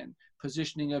hedging and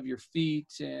positioning of your feet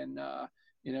and,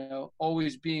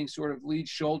 always being sort of lead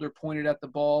shoulder pointed at the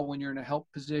ball when you're in a help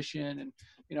position.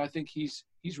 And, I think he's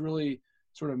really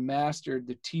sort of mastered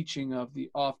the teaching of the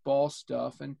off-ball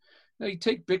stuff. And you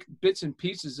take bits and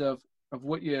pieces of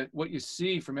what you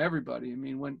see from everybody. I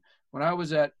mean, when I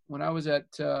was at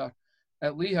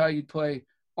Lehigh, you'd play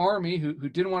Army, who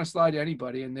didn't want to slide to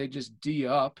anybody, and they'd just D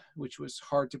up, which was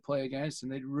hard to play against,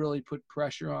 and they'd really put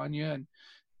pressure on you. And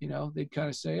they'd kind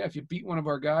of say, if you beat one of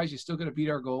our guys, you still got to beat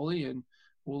our goalie, and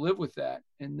we'll live with that.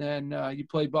 And then you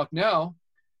play Bucknell,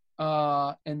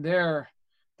 and they're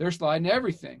sliding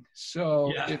everything.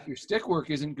 So if your stick work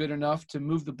isn't good enough to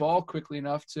move the ball quickly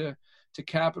enough to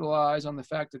capitalize on the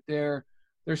fact that they're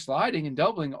sliding and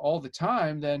doubling all the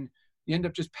time, then you end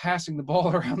up just passing the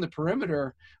ball around the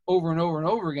perimeter over and over and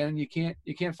over again, and you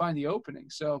can't find the opening.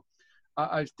 So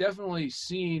I've definitely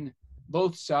seen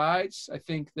both sides. I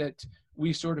think that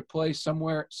we sort of play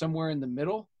somewhere in the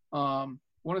middle. One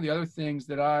of the other things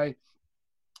that I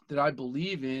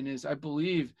believe in is I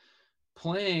believe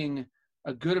playing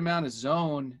a good amount of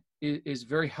zone is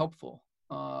very helpful.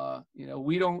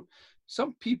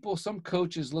 Some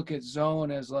coaches look at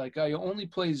zone as like, you only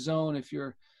play zone if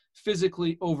you're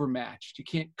physically overmatched. You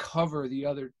can't cover the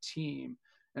other team.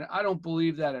 And I don't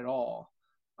believe that at all.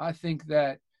 I think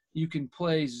that you can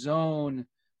play zone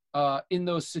in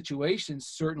those situations,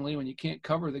 certainly when you can't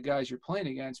cover the guys you're playing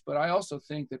against. But I also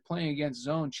think that playing against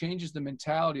zone changes the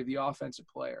mentality of the offensive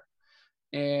player.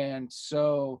 And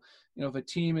so, if a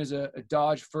team is a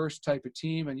dodge first type of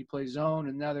team and you play zone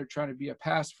and now they're trying to be a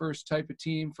pass first type of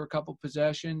team for a couple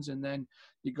possessions, and then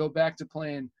you go back to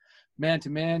playing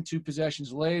man-to-man 2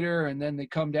 possessions later, and then they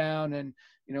come down and,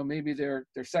 maybe their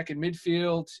second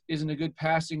midfield isn't a good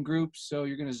passing group, so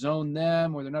you're going to zone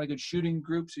them, or they're not a good shooting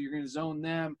group, so you're going to zone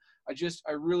them.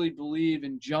 I really believe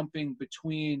in jumping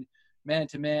between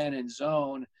man-to-man and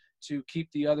zone to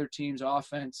keep the other team's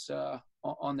offense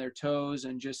on their toes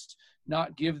and just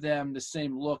not give them the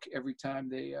same look every time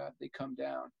they come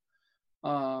down.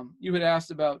 You had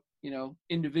asked about,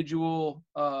 individual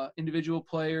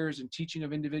players and teaching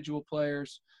of individual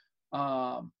players.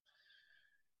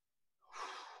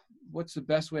 What's the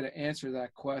best way to answer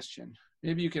that question?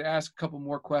 Maybe you could ask a couple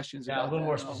more questions. Yeah, a little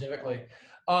more specifically.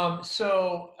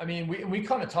 So, I mean, we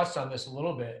kind of touched on this a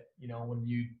little bit, when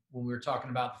we were talking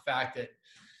about the fact that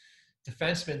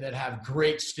defensemen that have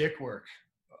great stick work,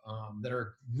 that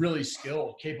are really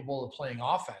skilled, capable of playing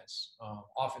offense,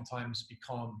 oftentimes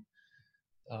become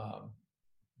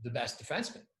the best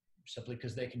defensemen. simply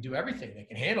because they can do everything. They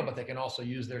can handle, but they can also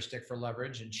use their stick for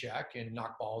leverage and check and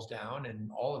knock balls down and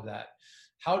all of that.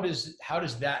 How does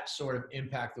that sort of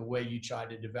impact the way you try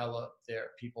to develop their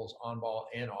people's on-ball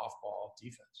and off-ball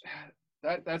defense?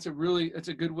 That's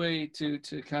a good way to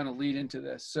kind of lead into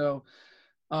this. So,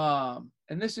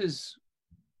 and this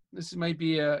might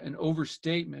be an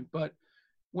overstatement, but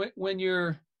when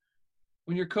you're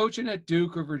coaching at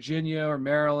Duke or Virginia or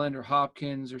Maryland or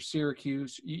Hopkins or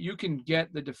Syracuse, you can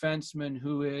get the defenseman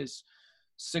who is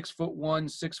 6'1",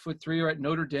 6'3", or at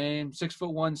Notre Dame,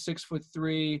 6'1",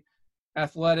 6'3",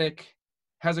 athletic,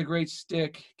 has a great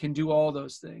stick, can do all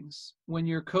those things. When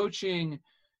you're coaching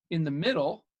in the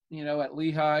middle, at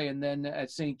Lehigh and then at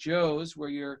St. Joe's, where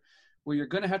you're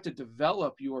going to have to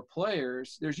develop your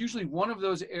players, there's usually one of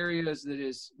those areas that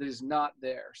is not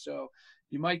there. So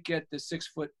you might get the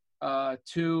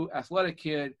 6'2" athletic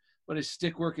kid, but his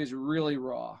stick work is really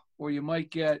raw. Or you might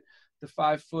get the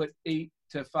 5'8"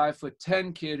 to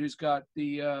 5'10" kid who's got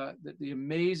the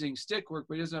amazing stick work,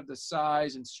 but he doesn't have the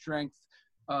size and strength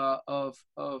of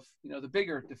the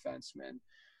bigger defensemen.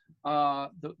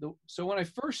 So when I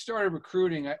first started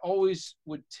recruiting, I always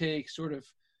would take sort of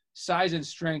size and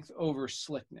strength over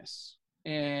slickness.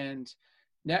 And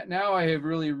now I have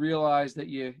really realized that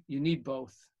you need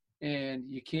both, and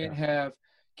you can't have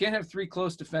three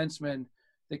close defensemen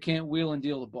that can't wheel and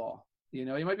deal the ball. You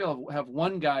might be able to have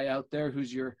one guy out there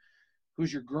who's your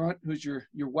grunt, who's your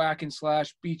whack and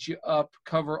slash, beat you up,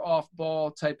 cover off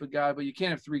ball type of guy, but you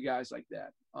can't have three guys like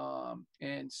that.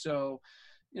 And so,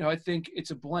 I think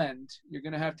it's a blend. You're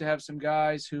going to have some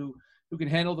guys who can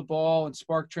handle the ball and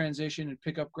spark transition and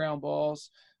pick up ground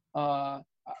balls. I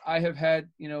have had,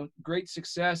 great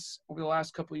success over the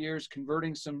last couple of years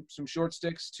converting some short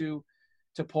sticks to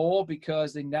pole,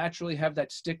 because they naturally have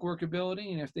that stick work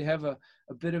ability. And if they have a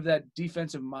bit of that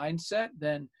defensive mindset,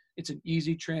 then it's an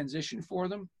easy transition for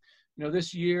them.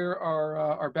 This year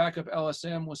our backup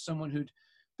LSM was someone who'd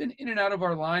been in and out of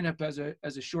our lineup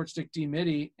as a short stick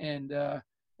D-midi.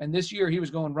 And this year he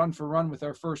was going run for run with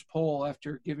our first pole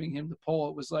after giving him the pole.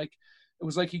 It was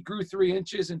like he grew 3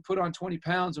 inches and put on 20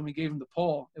 pounds when we gave him the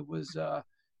pole. It was,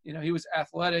 he was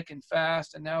athletic and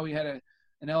fast, and now we had an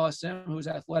LSM who was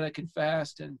athletic and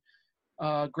fast and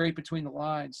great between the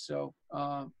lines. So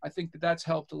I think that's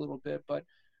helped a little bit. But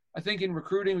I think in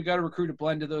recruiting, we got to recruit a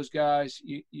blend of those guys.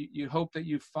 You hope that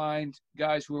you find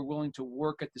guys who are willing to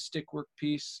work at the stick work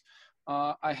piece.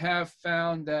 I have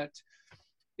found that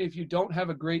if you don't have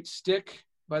a great stick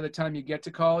by the time you get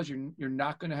to college, you're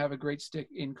not going to have a great stick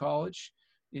in college.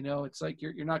 It's like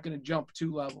you're not going to jump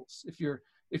 2 levels. If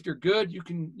you're good, you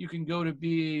can go to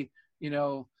be,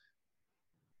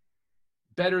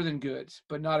 better than good,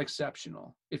 but not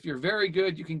exceptional. If you're very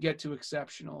good, you can get to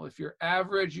exceptional. If you're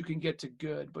average, you can get to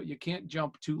good, but you can't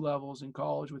jump 2 levels in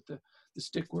college with the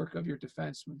stick work of your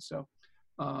defenseman. So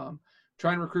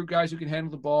try and recruit guys who can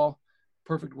handle the ball.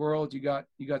 Perfect world, you got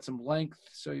some length.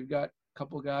 So you've got a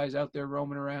couple of guys out there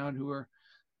roaming around who are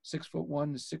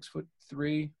 6'1" to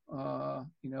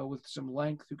 6'3", with some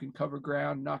length, who can cover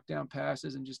ground, knock down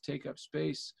passes, and just take up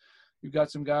space. You've got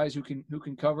some guys who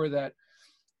can cover that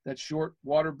short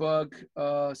water bug,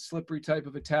 slippery type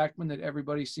of attackman that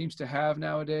everybody seems to have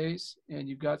nowadays. And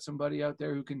you've got somebody out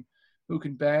there who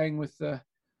can bang with the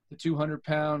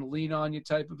 200-pound lean on you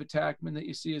type of attackman that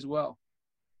you see as well.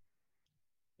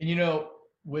 And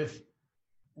with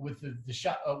the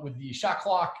shot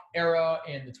clock era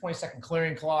and the 20-second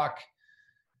clearing clock,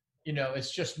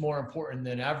 it's just more important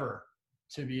than ever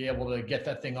to be able to get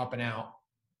that thing up and out.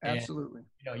 Absolutely.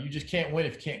 And, you just can't win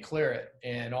if you can't clear it.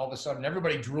 And all of a sudden,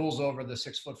 everybody drools over the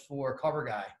 6'4" cover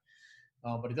guy,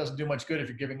 but it doesn't do much good if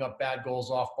you're giving up bad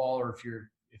goals off ball, or if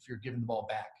you're giving the ball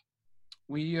back.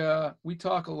 We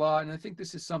talk a lot, and I think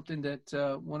this is something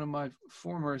that one of my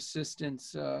former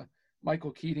assistants,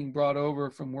 Michael Keating, brought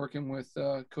over from working with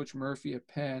Coach Murphy at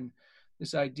Penn.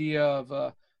 This idea of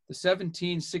the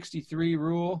 1763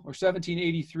 rule or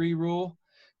 1783 rule,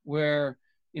 where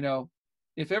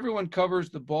if everyone covers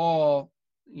the ball,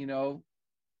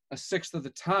 a sixth of the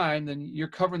time, then you're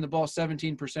covering the ball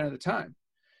 17% of the time.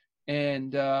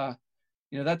 And,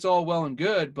 that's all well and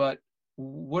good, but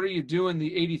what are you doing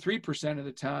the 83% of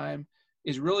the time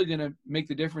is really going to make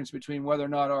the difference between whether or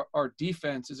not our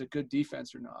defense is a good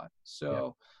defense or not.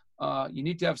 So you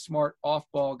need to have smart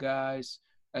off-ball guys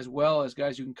as well as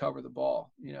guys who can cover the ball.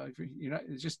 If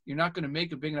you're not going to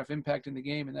make a big enough impact in the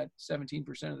game in that 17%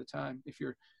 of the time if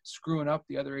you're screwing up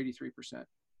the other 83%.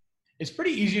 It's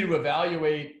pretty easy to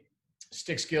evaluate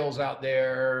stick skills out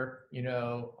there.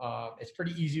 It's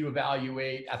pretty easy to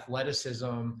evaluate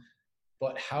athleticism,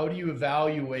 but how do you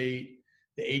evaluate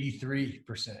the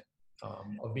 83%?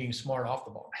 of being smart off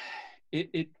the ball?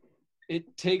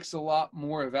 It takes a lot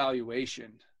more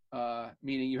evaluation,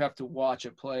 meaning you have to watch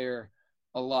a player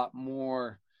a lot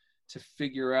more to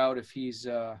figure out if he's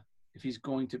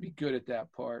going to be good at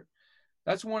that part.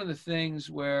 That's one of the things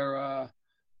where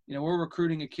we're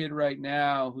recruiting a kid right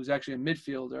now who's actually a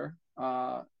midfielder.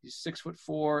 He's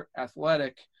 6'4",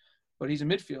 athletic, but he's a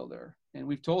midfielder, and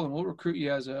we've told him we'll recruit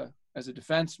you as a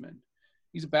defenseman.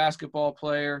 He's a basketball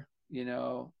player,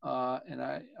 and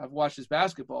I've watched his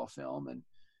basketball film, and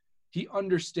he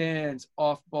understands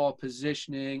off-ball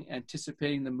positioning,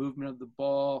 anticipating the movement of the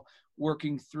ball,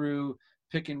 working through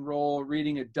pick and roll,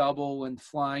 reading a double and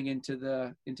flying into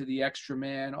the extra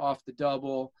man off the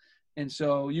double. And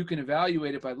so you can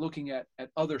evaluate it by looking at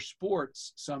other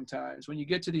sports sometimes. When you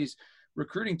get to these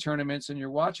recruiting tournaments and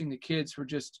you're watching the kids for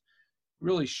just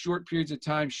really short periods of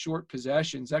time, short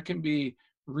possessions, that can be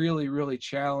really, really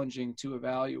challenging to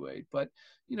evaluate. But,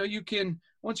 you can,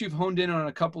 once you've honed in on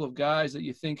a couple of guys that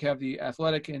you think have the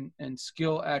athletic and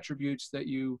skill attributes that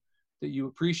you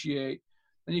appreciate,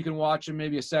 then you can watch them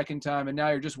maybe a second time, and now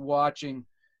you're just watching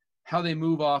how they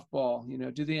move off ball.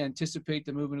 Do they anticipate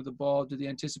the movement of the ball? Do they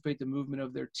anticipate the movement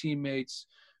of their teammates?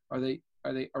 Are they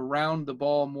around the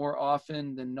ball more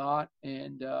often than not?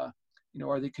 And,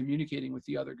 are they communicating with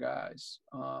the other guys?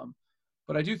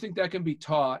 But I do think that can be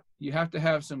taught. You have to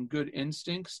have some good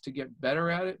instincts to get better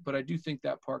at it, but I do think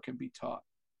that part can be taught.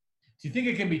 Do you think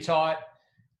it can be taught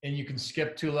and you can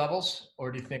skip 2 levels,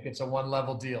 or do you think it's a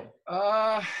 1-level deal?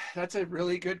 That's a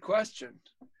really good question.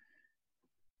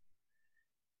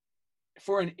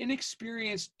 For an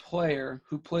inexperienced player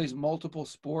who plays multiple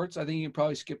sports, I think you can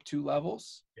probably skip 2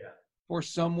 levels. Yeah. For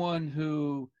someone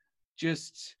who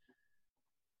just,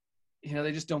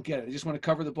 they just don't get it. They just want to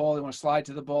cover the ball. They want to slide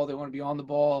to the ball. They want to be on the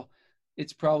ball.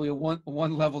 It's probably a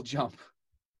one level jump.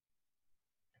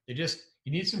 You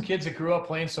need some kids that grew up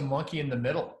playing some monkey in the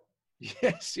middle.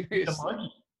 Yeah,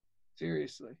 seriously.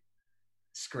 Seriously.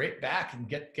 Scrape back and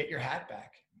get your hat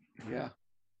back. Yeah.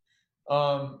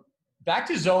 Back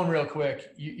to zone real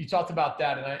quick. You talked about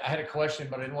that, and I had a question,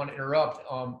 but I didn't want to interrupt.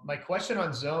 My question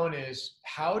on zone is,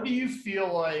 how do you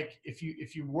feel like if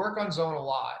you work on zone a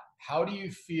lot, how do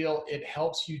you feel it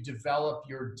helps you develop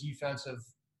your defensive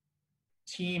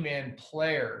team and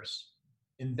players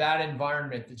in that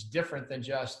environment that's different than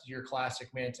just your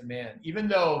classic man-to-man, even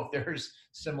though there's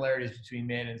similarities between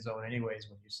man and zone anyways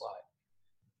when you slide?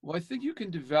 Well, I think you can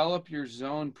develop your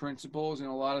zone principles in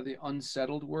a lot of the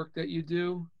unsettled work that you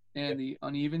do and the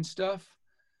uneven stuff.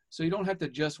 So you don't have to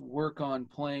just work on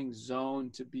playing zone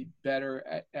to be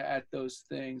better at those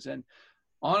things. And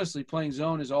honestly, playing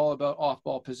zone is all about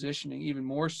off-ball positioning, even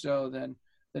more so than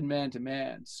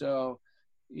man-to-man. So,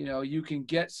 you can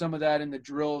get some of that in the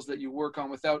drills that you work on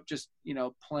without just,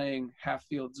 playing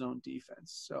half-field zone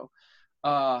defense. So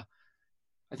I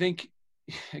think,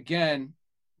 again,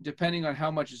 depending on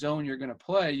how much zone you're going to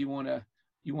play, you want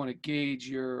to gauge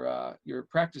your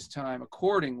practice time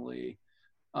accordingly.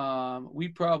 We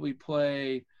probably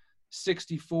play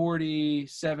 60-40,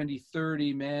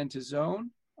 70-30 man to zone.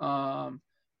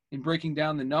 In breaking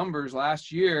down the numbers last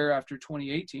year after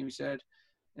 2018, we said,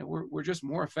 we're just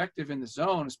more effective in the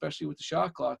zone, especially with the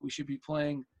shot clock. We should be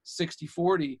playing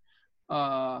 60-40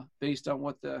 based on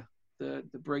what the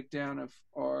breakdown of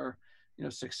our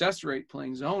success rate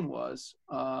playing zone was.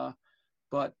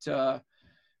 But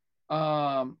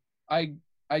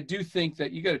I do think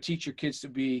that you got to teach your kids to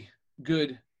be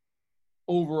good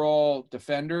overall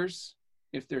defenders.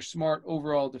 If they're smart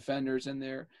overall defenders and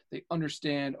they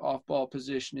understand off-ball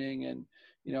positioning and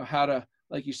how to,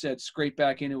 like you said, scrape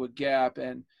back into a gap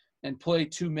and play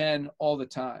 2 men all the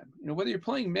time. Whether you're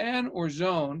playing man or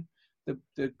zone,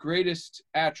 the greatest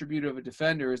attribute of a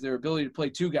defender is their ability to play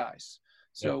 2 guys.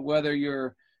 So whether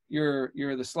you're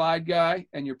the slide guy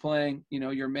and you're playing,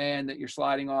 your man that you're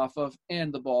sliding off of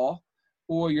and the ball,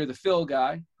 or you're the fill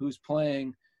guy who's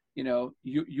playing,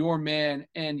 your man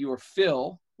and your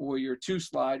fill or your 2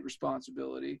 slide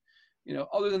responsibility,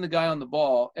 other than the guy on the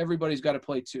ball, everybody's got to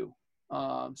play 2.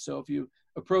 So if you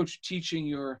approach teaching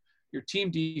your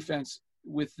team defense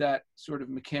with that sort of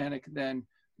mechanic, then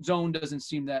zone doesn't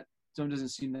seem that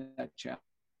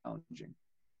challenging.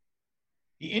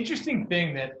 The interesting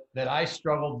thing that I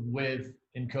struggled with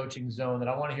in coaching zone that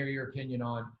I want to hear your opinion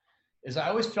on is I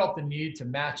always felt the need to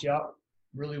match up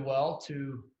really well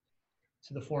to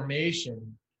the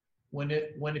formation when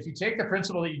if you take the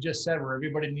principle that you just said where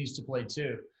everybody needs to play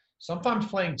 2, sometimes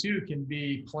playing 2 can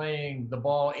be playing the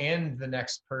ball and the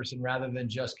next person rather than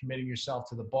just committing yourself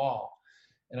to the ball.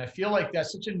 And I feel like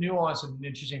that's such a nuance and an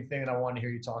interesting thing that I want to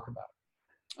hear you talk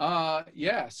about.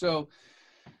 Yeah. So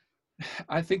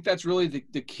I think that's really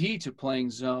the key to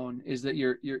playing zone, is that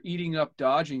you're eating up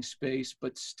dodging space,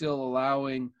 but still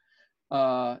allowing,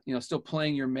 still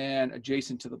playing your man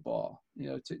adjacent to the ball.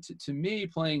 To me,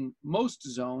 playing most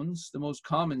zones, the most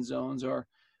common zones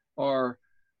are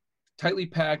tightly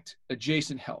packed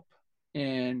adjacent help.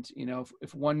 And,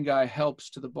 if one guy helps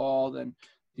to the ball, then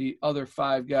the other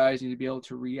 5 guys need to be able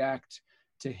to react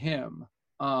to him.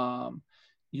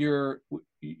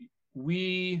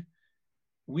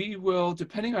 We will,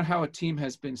 depending on how a team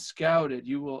has been scouted,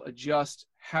 you will adjust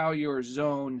how your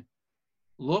zone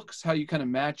looks, how you kind of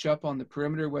match up on the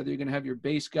perimeter, whether you're going to have your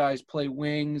base guys play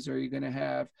wings or you're going to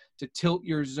have to tilt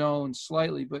your zone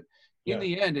slightly. But in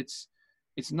the end, it's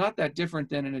not that different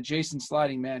than an adjacent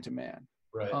sliding man-to-man.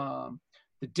 Right.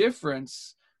 The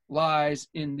difference lies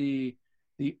in the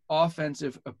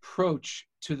offensive approach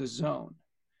to the zone,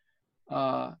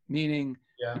 meaning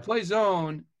you play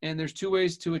zone, and there's 2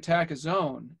 ways to attack a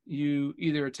zone. You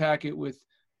either attack it with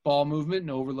ball movement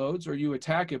and overloads, or you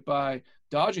attack it by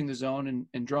dodging the zone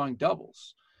and drawing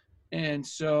doubles. And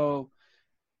so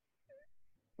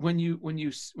when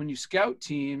you scout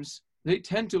teams, they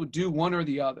tend to do one or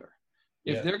the other.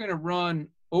 If they're going to run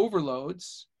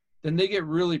overloads, then they get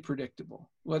really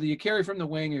predictable. Whether you carry from the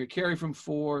wing or you carry from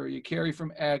 4 or you carry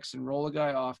from X and roll a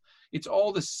guy off, it's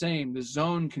all the same. The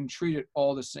zone can treat it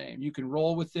all the same. You can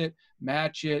roll with it,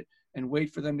 match it, and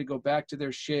wait for them to go back to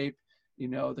their shape.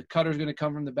 The cutter's going to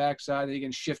come from the backside. They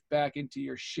can shift back into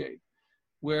your shape.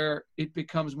 Where it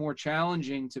becomes more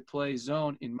challenging to play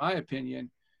zone, in my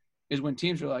opinion, is when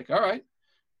teams are like, all right,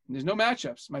 there's no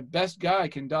matchups. My best guy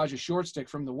can dodge a short stick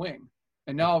from the wing.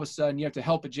 And now all of a sudden you have to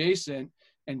help adjacent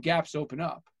and gaps open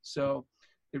up. So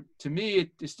to me,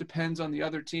 it just depends on the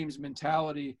other team's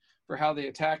mentality for how they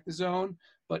attack the zone.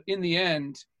 But in the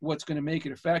end, what's going to make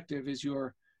it effective is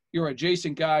your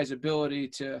adjacent guy's ability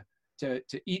to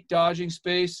eat dodging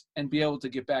space and be able to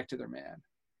get back to their man.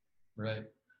 Right.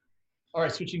 All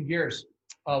right, switching gears.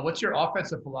 What's your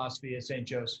offensive philosophy at St.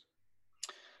 Joe's?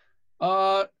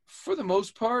 For the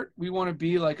most part, we want to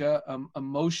be like a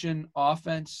motion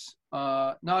offense,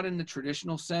 not in the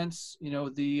traditional sense.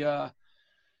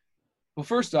 Well,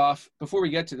 first off, before we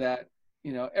get to that,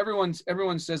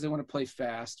 everyone says they want to play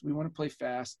fast. We want to play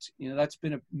fast. That's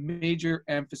been a major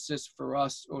emphasis for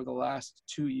us over the last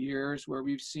 2 years, where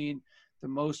we've seen the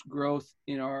most growth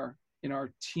in our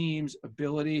team's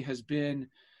ability has been,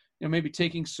 maybe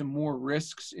taking some more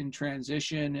risks in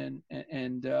transition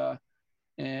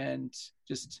and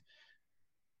just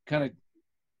kind of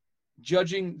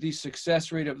judging the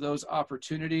success rate of those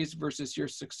opportunities versus your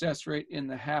success rate in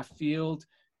the half field.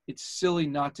 It's silly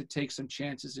not to take some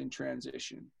chances in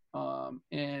transition.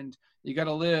 And you got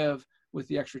to live with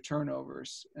the extra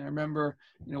turnovers. And I remember,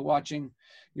 watching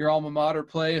your alma mater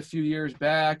play a few years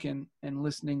back and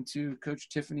listening to Coach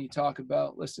Tiffany talk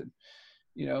about, listen,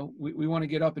 we want to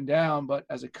get up and down, but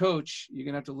as a coach, you're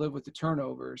going to have to live with the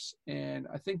turnovers. And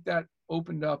I think that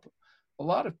opened up a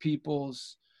lot of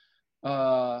people's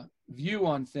view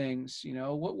on things.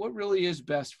 What really is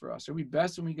best for us? Are we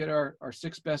best when we get our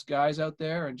 6 best guys out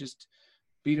there and just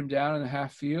beat them down in the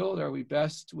half field? Are we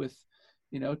best with,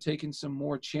 taking some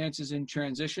more chances in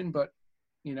transition, but,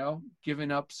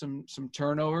 giving up some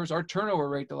turnovers? Our turnover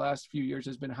rate the last few years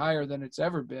has been higher than it's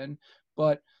ever been,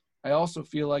 but I also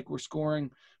feel like we're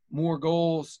scoring more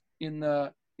goals in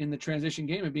the transition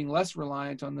game and being less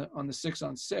reliant on the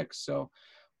 6-on-6. So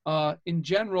in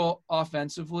general,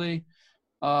 offensively,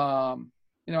 what's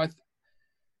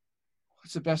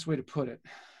the best way to put it?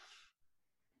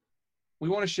 We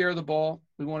want to share the ball.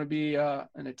 We want to be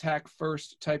an attack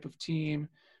first type of team.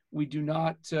 We do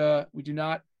not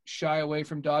shy away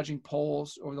from dodging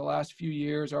poles. Over the last few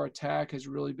years, our attack has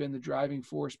really been the driving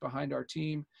force behind our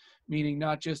team, meaning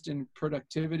not just in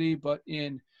productivity, but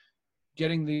in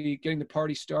getting the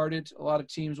party started. A lot of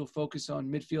teams will focus on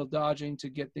midfield dodging to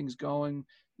get things going.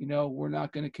 We're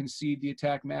not going to concede the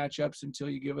attack matchups until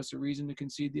you give us a reason to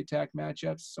concede the attack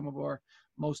matchups. Some of our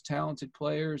most talented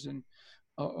players and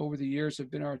over the years have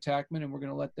been our attackmen, and we're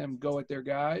going to let them go at their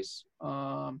guys.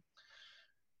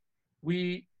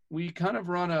 We kind of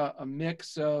run a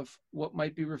mix of what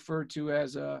might be referred to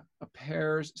as a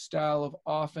pairs style of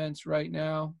offense right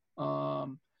now.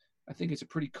 I think it's a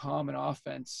pretty common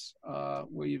offense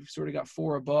where you've sort of got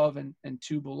 4 above and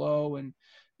 2 below. And,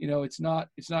 it's not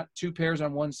 2 pairs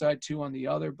on one side, 2 on the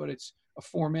other, but it's a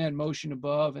 4-man motion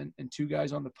above and 2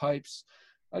 guys on the pipes.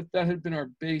 That had been our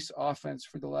base offense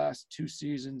for the last 2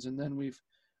 seasons. And then we've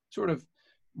sort of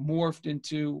morphed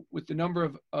into, with the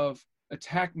number of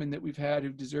attackmen that we've had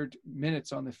who've deserved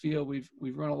minutes on the field. We've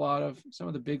run a lot of some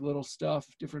of the big little stuff,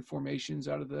 different formations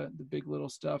out of the big little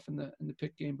stuff in the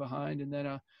pick game behind, and then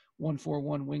a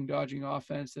 1-4-1 wing dodging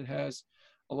offense that has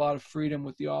a lot of freedom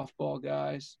with the off-ball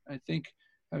guys. I think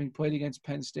having played against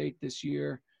Penn State this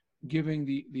year, giving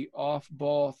the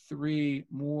off-ball three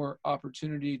more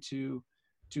opportunity to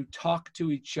talk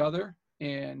to each other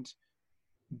and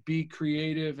be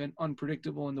creative and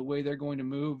unpredictable in the way they're going to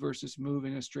move versus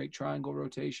moving a straight triangle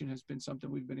rotation has been something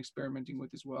we've been experimenting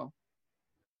with as well.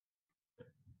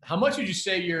 How much would you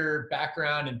say your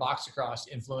background in box lacrosse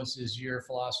influences your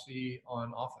philosophy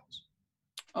on offense?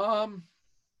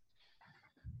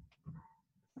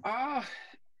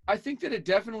 I think that it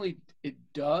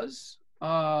does.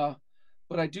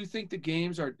 But I do think the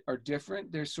games are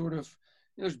different. There's sort of,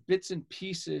 there's bits and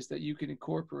pieces that you can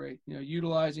incorporate,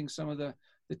 utilizing some of the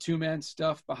two-man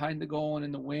stuff behind the goal and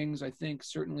in the wings, I think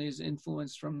certainly is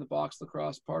influenced from the box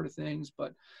lacrosse part of things.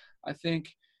 But I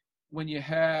think when you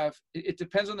have, it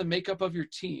depends on the makeup of your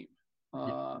team.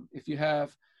 If you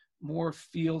have more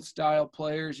field style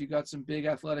players, you got some big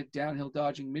athletic downhill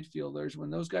dodging midfielders. When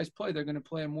those guys play, they're going to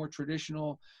play a more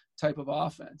traditional type of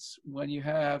offense. When you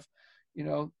have,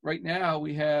 right now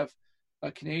we have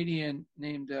a Canadian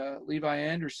named Levi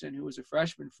Anderson, who was a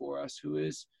freshman for us, who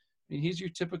is, he's your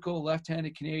typical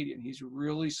left-handed Canadian. He's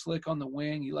really slick on the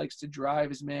wing. He likes to drive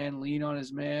his man, lean on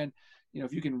his man.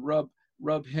 If you can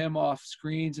rub him off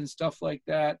screens and stuff like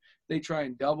that, they try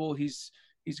and double. He's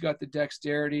got the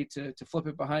dexterity to flip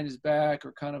it behind his back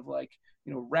or kind of like,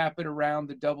 wrap it around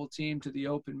the double team to the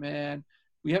open man.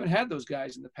 We haven't had those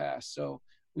guys in the past, so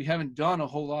we haven't done a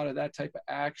whole lot of that type of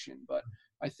action. But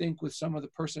I think with some of the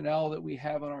personnel that we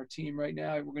have on our team right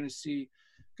now, we're going to see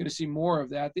more of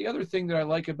that. The other thing that I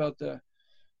like about the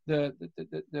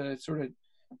sort of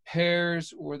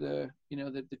pairs or the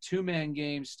two-man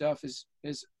game stuff is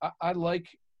I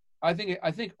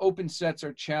think open sets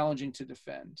are challenging to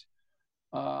defend.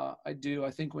 I do.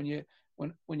 I think when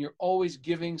you're always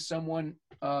giving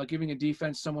a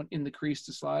defense someone in the crease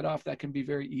to slide off, that can be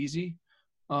very easy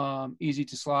to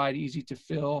slide, easy to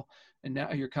fill. And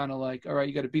now you're kind of like, all right,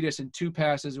 you got to beat us in two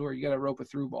passes or you got to rope a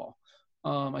through ball.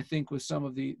 I think with some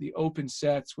of the open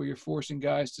sets where you're forcing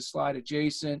guys to slide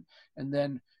adjacent and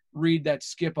then read that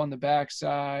skip on the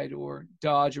backside or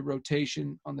dodge a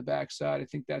rotation on the backside, I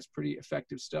think that's pretty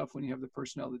effective stuff when you have the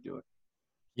personnel to do it.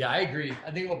 Yeah, I agree.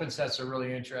 I think open sets are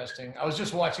really interesting. I was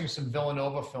just watching some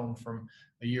Villanova film from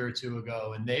a year or two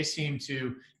ago, and they seem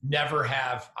to never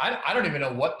have – I don't even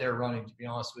know what they're running, to be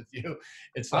honest with you.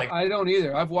 It's like – I don't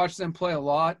either. I've watched them play a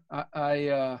lot.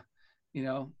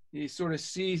 You sort of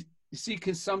see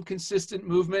some consistent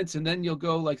movements, and then you'll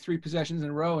go like 3 possessions in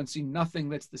a row and see nothing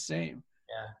that's the same.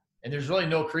 Yeah, and there's really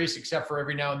no crease except for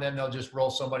every now and then they'll just roll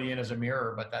somebody in as a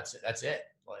mirror, but that's it.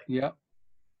 Like, yeah.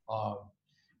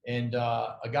 And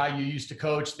a guy you used to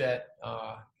coach that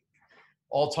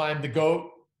all-time the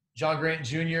GOAT, John Grant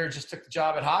Jr., just took the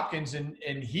job at Hopkins, and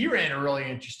he ran a really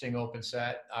interesting open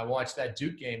set. I watched that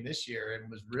Duke game this year and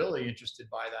was really interested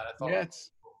by that. I thought, it's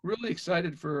really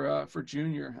excited for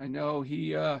Junior. I know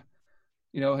he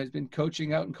has been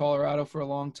coaching out in Colorado for a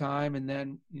long time, and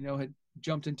then had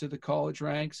jumped into the college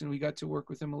ranks, and we got to work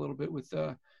with him a little bit with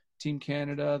Team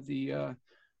Canada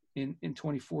in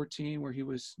 2014 where he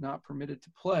was not permitted to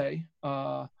play.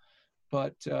 I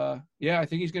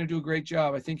think he's going to do a great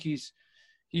job. I think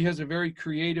he has a very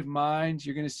creative mind.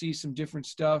 You're going to see some different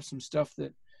stuff, some stuff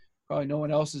that probably no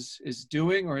one else is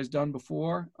doing or has done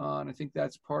before. And I think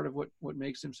that's part of what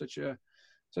makes him such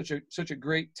a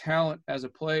great talent as a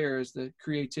player, is the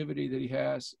creativity that he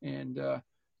has. And,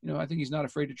 I think he's not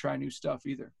afraid to try new stuff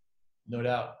either. No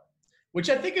doubt. Which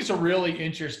I think is a really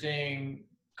interesting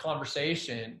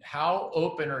conversation. How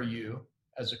open are you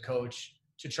as a coach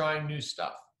to trying new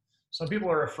stuff? Some people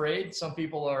are afraid. Some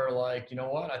people are like, you know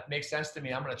what, it makes sense to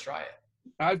me. I'm going to try it.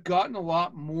 I've gotten a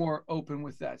lot more open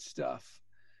with that stuff.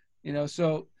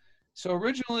 So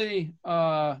originally,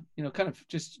 kind of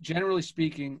just generally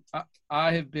speaking,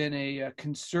 I have been a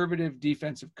conservative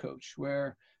defensive coach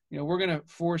where, we're going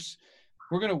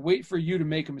to wait for you to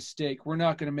make a mistake. We're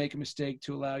not going to make a mistake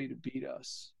to allow you to beat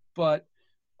us. But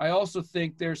I also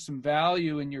think there's some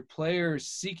value in your players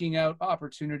seeking out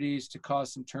opportunities to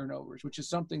cause some turnovers, which is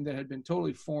something that had been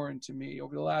totally foreign to me.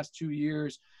 Over the last 2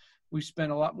 years, we've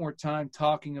spent a lot more time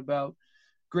talking about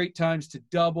great times to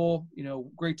double,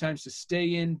 great times to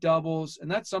stay in doubles. And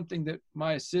that's something that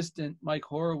my assistant, Mike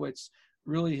Horowitz,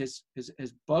 really has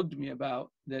bugged me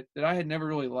about that I had never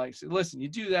really liked. So listen, you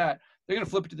do that, they're going to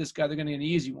flip it to this guy. They're going to get an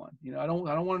easy one. I don't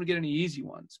want them to get any easy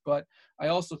ones, but I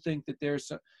also think that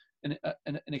there's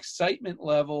an excitement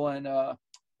level and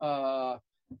an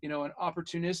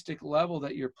opportunistic level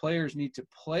that your players need to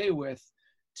play with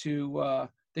to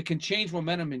that can change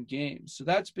momentum in games. So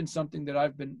that's been something that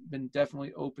I've been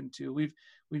definitely open to. We've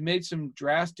made some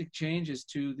drastic changes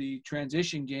to the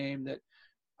transition game that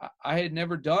I had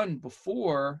never done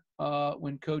before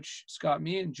when Coach Scott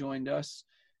Meehan joined us.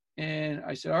 And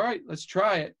I said, all right, let's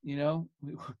try it.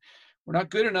 We're not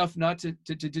good enough not to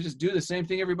just do the same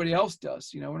thing everybody else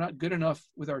does. We're not good enough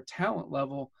with our talent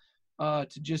level to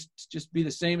just be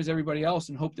the same as everybody else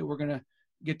and hope that we're going to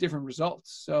get different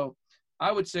results. So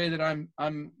I would say that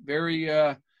I'm very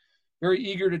very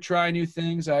eager to try new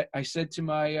things. I said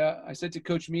to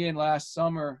Coach Meehan last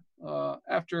summer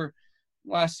after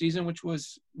last season, which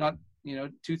was not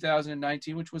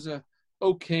 2019, which was a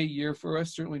okay year for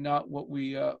us. Certainly not what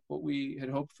we had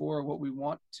hoped for, or what we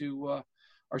want to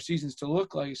our seasons to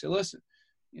look like. I said, listen,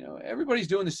 everybody's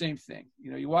doing the same thing.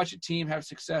 You watch a team have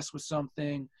success with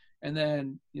something, and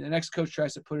then the next coach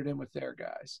tries to put it in with their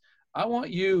guys. I want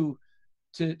you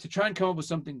to try and come up with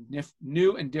something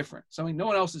new and different, something no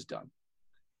one else has done.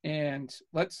 And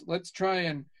let's try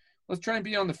and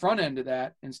be on the front end of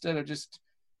that instead of just,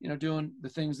 doing the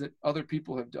things that other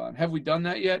people have done. Have we done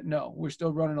that yet? No, we're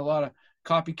still running a lot of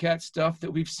copycat stuff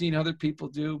that we've seen other people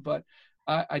do, but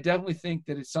I definitely think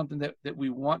that it's something that we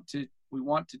want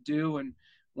to do and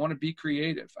want to be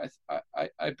creative.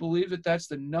 I believe that that's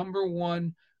the number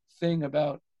one thing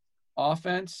about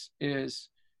offense is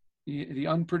the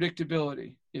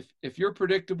unpredictability. If you're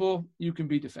predictable, you can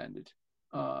be defended.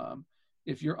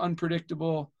 If you're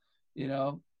unpredictable,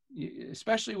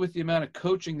 especially with the amount of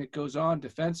coaching that goes on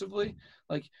defensively,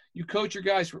 like you coach your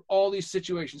guys for all these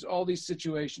situations,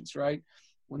 right?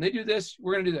 When they do this,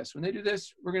 we're going to do this. When they do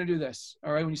this, we're going to do this.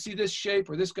 All right. When you see this shape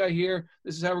or this guy here,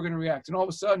 this is how we're going to react. And all of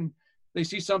a sudden they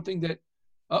see something that,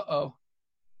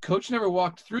 coach never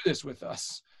walked through this with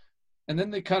us. And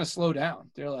then they kind of slow down.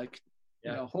 They're like,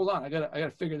 hold on, I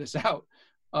gotta figure this out.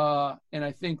 And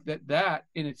I think that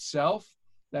in itself,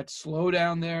 that slow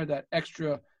down there, that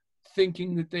extra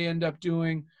thinking that they end up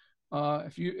doing,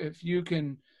 if you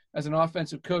can, as an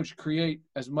offensive coach, create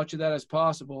as much of that as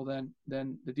possible, then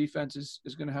the defense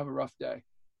is going to have a rough day.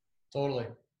 Totally.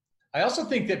 I also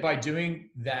think that by doing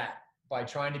that, by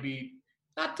trying to be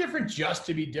not different just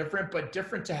to be different, but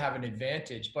different to have an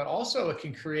advantage, but also it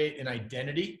can create an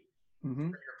identity for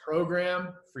your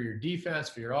program, for your defense,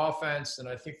 for your offense. And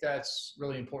I think that's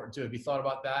really important too. Have you thought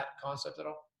about that concept at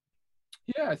all?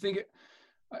 Yeah, I think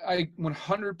I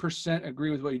 100%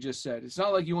 agree with what you just said. It's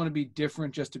not like you want to be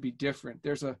different just to be different.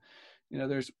 There's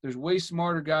there's way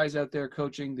smarter guys out there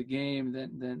coaching the game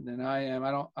than I am.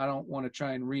 I don't want to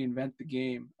try and reinvent the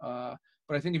game. But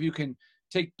I think if you can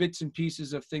take bits and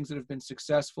pieces of things that have been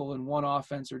successful in one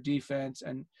offense or defense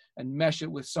and mesh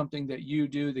it with something that you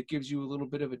do that gives you a little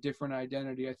bit of a different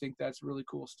identity, I think that's really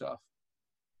cool stuff.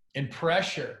 And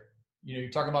pressure, you're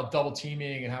talking about double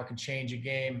teaming and how it can change a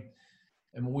game.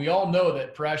 And we all know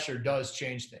that pressure does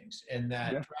change things, and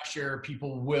that pressure,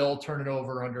 people will turn it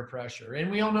over under pressure.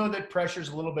 And we all know that pressure is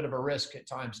a little bit of a risk at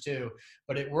times too,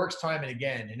 but it works time and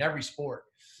again in every sport.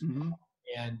 Mm-hmm.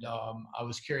 And I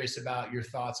was curious about your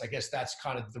thoughts. I guess that's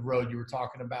kind of the road you were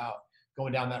talking about,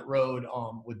 going down that road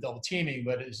with double teaming,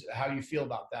 but how do you feel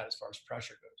about that as far as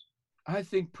pressure goes? I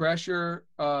think pressure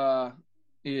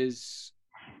is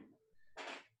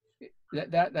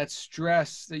that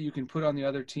stress that you can put on the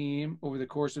other team over the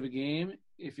course of a game,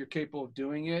 if you're capable of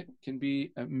doing it, can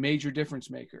be a major difference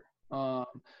maker.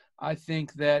 I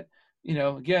think that,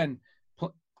 again,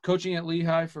 coaching at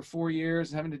Lehigh for 4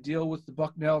 years, having to deal with the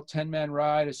Bucknell 10-man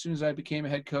ride. As soon as I became a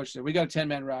head coach, we got a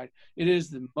 10-man ride. It is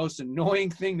the most annoying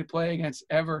thing to play against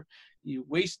ever. You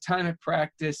waste time at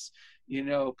practice,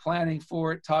 planning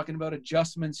for it, talking about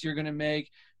adjustments you're going to make,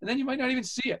 and then you might not even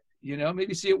see it.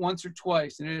 Maybe see it once or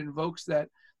twice, and it invokes that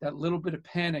little bit of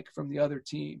panic from the other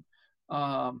team.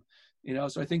 So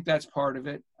I think that's part of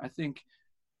it. I think,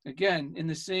 again, in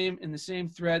the same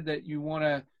thread that you want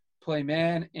to play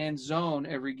man and zone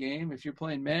every game. If you're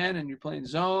playing man and you're playing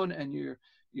zone and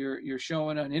you're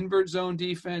showing an invert zone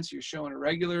defense, you're showing a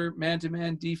regular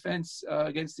man-to-man defense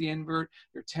against the invert,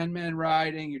 you're 10-man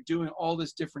riding, you're doing all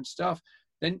this different stuff,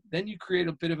 then you create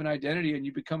a bit of an identity and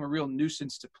you become a real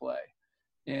nuisance to play.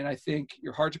 And I think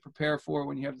you're hard to prepare for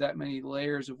when you have that many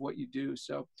layers of what you do.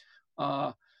 So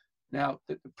now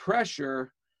the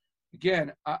pressure,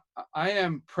 again, I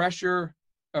am pressure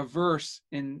averse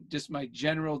in just my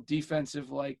general defensive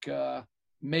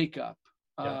makeup.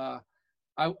 Not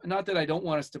that I don't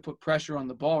want us to put pressure on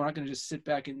the ball. We're not going to just sit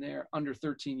back in there under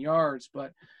 13 yards,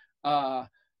 but I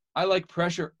like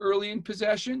pressure early in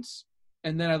possessions,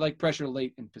 and then I like pressure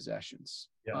late in possessions.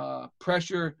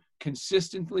 Pressure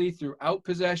consistently throughout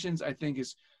possessions, I think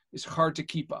is hard to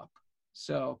keep up.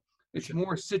 So it's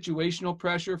more situational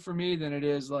pressure for me than it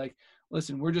is like,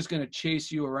 listen, we're just going to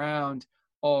chase you around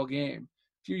all game.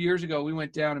 A few years ago, we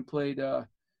went down and played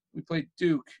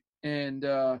Duke, and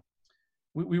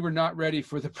we were not ready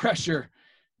for the pressure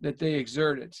that they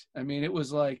exerted. I mean, it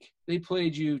was like they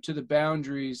played you to the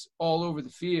boundaries all over the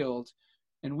field,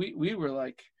 and we were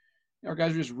like, our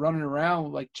guys were just running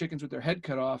around like chickens with their head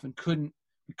cut off, and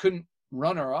we couldn't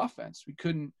run our offense. We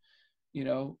couldn't,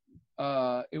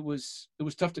 it was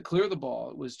tough to clear the ball.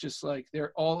 It was just like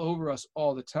they're all over us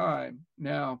all the time.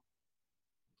 Now,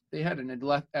 they had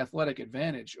an athletic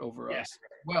advantage over us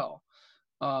as well,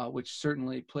 which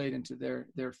certainly played into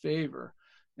their favor.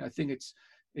 And I think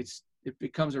it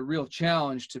becomes a real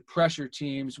challenge to pressure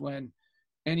teams when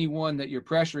anyone that you're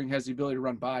pressuring has the ability to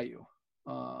run by you.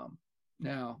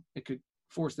 Now, it could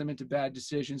force them into bad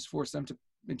decisions, force them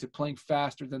into playing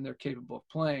faster than they're capable of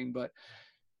playing. But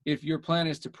if your plan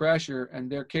is to pressure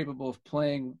and they're capable of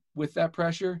playing with that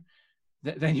pressure,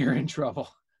 then you're in trouble.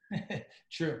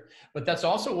 True. But that's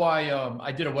also why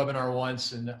I did a webinar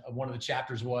once, and one of the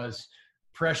chapters was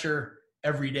pressure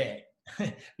every day.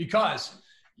 because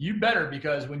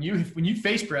when you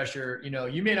face pressure,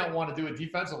 you may not want to do it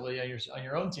defensively on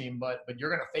your own team, but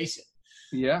you're going to face it.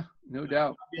 Yeah, no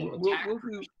doubt.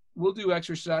 We'll do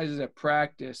exercises at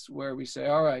practice where we say,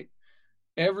 all right,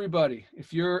 everybody,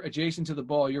 if you're adjacent to the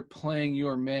ball, you're playing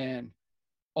your man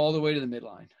all the way to the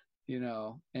midline,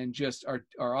 and just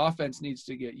our offense needs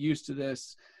to get used to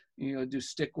this, do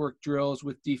stick work drills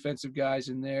with defensive guys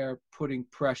in there, putting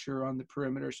pressure on the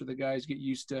perimeter so the guys get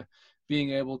used to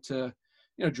being able to,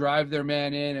 drive their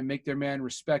man in and make their man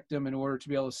respect them in order to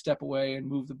be able to step away and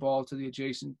move the ball to the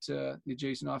adjacent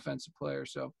offensive player.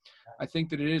 So I think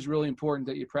that it is really important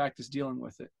that you practice dealing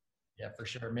with it. Yeah, for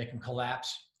sure. Make them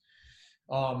collapse.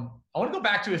 I want to go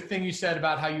back to a thing you said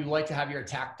about how you like to have your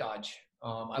attack dodge.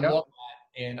 I love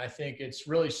that, and I think it's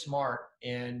really smart.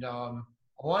 And I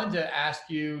wanted to ask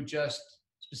you just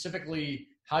specifically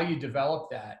how you develop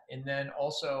that, and then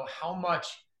also how much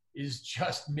is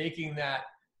just making that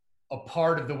a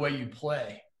part of the way you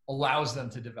play allows them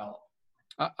to develop.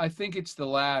 I think it's the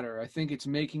latter. I think it's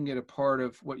making it a part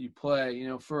of what you play.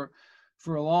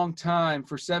 For a long time,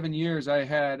 for 7 years, I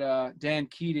had Dan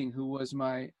Keating, who was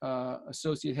my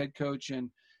associate head coach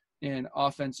and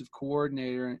offensive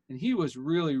coordinator. And he was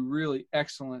really, really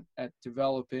excellent at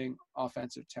developing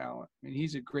offensive talent. I mean,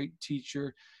 he's a great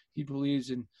teacher. He believes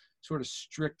in sort of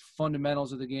strict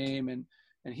fundamentals of the game.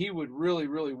 And he would really,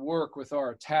 really work with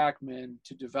our attackmen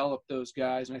to develop those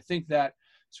guys. And I think that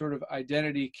sort of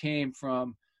identity came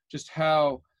from just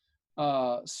how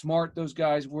smart those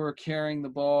guys were carrying the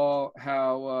ball,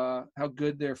 how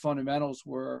good their fundamentals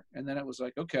were. And then it was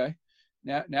like, okay,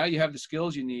 now you have the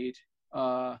skills you need,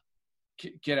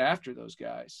 get after those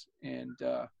guys. And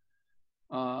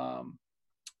I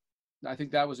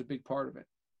think that was a big part of it.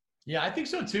 Yeah, I think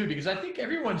so too, because I think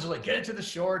everyone's like, get it to the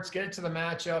shorts, get it to the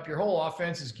matchup. Your whole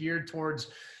offense is geared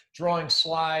towards drawing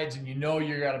slides, and you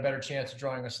got a better chance of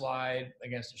drawing a slide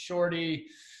against a shorty.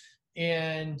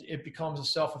 And it becomes a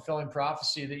self-fulfilling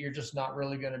prophecy that you're just not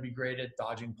really going to be great at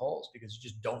dodging pulls because you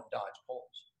just don't dodge pulls.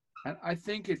 And I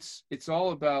think it's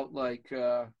all about like,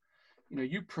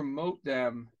 you promote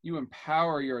them, you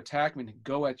empower your attackmen to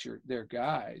go at their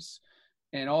guys.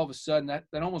 And all of a sudden that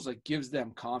almost like gives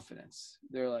them confidence.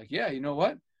 They're like, yeah, you know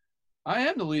what? I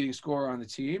am the leading scorer on the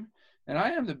team, and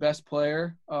I am the best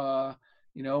player,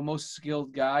 most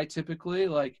skilled guy typically.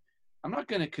 Like, I'm not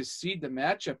going to concede the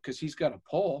matchup because he's got a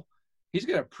pull. He's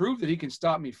got to prove that he can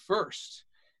stop me first.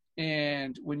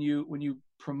 And when you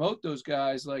promote those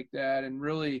guys like that and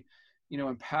really,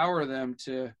 empower them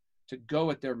to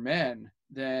go at their men,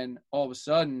 then all of a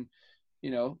sudden,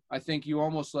 I think you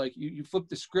almost like you flip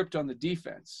the script on the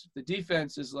defense. The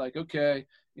defense is like, okay,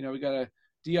 we got to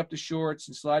D up the shorts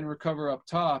and slide and recover up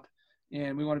top,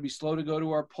 and we want to be slow to go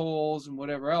to our pulls and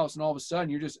whatever else. And all of a sudden,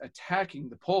 you're just attacking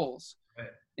the pulls. Right.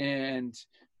 And,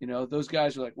 those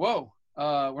guys are like, whoa,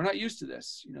 we're not used to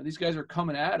this. These guys are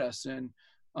coming at us, and,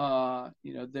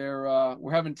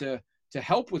 we're having to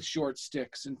help with short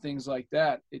sticks and things like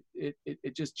that.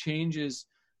 It just changes.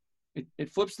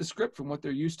 It flips the script from what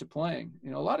they're used to playing.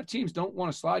 A lot of teams don't want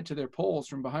to slide to their poles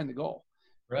from behind the goal.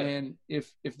 Right. And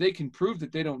if they can prove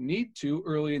that they don't need to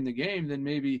early in the game, then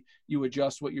maybe you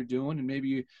adjust what you're doing, and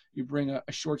maybe you bring a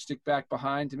short stick back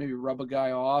behind to maybe rub a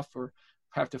guy off, or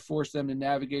have to force them to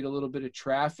navigate a little bit of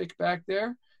traffic back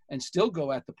there and still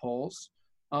go at the poles.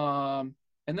 And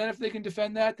then if they can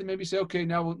defend that, then maybe say, okay,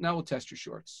 now we'll test your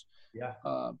shorts. Yeah.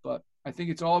 But I think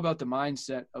it's all about the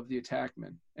mindset of the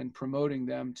attackmen and promoting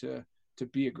them to to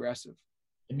be aggressive.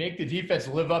 And make the defense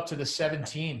live up to the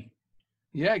 17.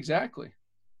 Yeah, exactly.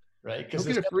 Right? Because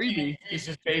get a freebie. Is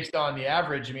just based on the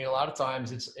average. I mean, a lot of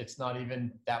times it's not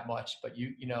even that much. But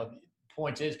the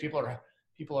point is people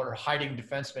are hiding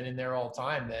defensemen in there all the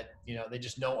time that they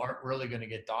just know aren't really going to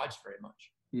get dodged very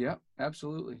much. Yeah,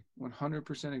 absolutely,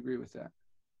 100% agree with that.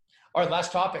 All right,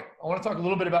 last topic. I want to talk a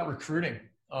little bit about recruiting.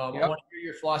 I want to hear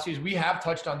your philosophies. We have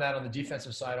touched on that on the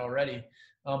defensive side already,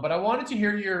 but I wanted to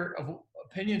hear your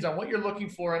opinions on what you're looking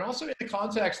for, and also in the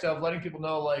context of letting people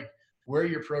know where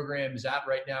your program is at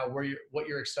right now, what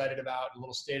you're excited about, a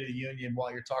little state of the union while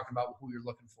you're talking about who you're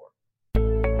looking for.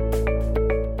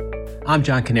 I'm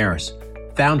John Canaris,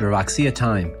 founder of Oxia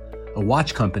Time, a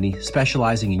watch company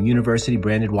specializing in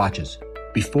university-branded watches.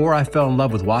 Before I fell in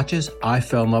love with watches, I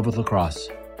fell in love with lacrosse.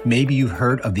 Maybe you've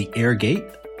heard of the Air Gate?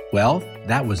 Well,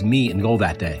 that was me in goal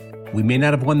that day. We may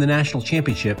not have won the national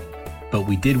championship, but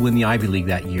we did win the Ivy League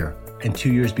that year and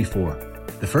 2 years before.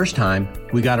 The first time,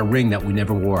 we got a ring that we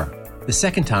never wore. The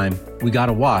second time, we got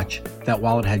a watch that,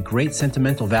 while it had great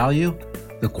sentimental value,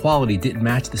 the quality didn't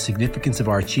match the significance of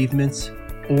our achievements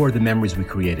or the memories we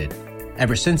created.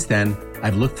 Ever since then,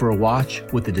 I've looked for a watch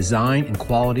with the design and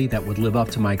quality that would live up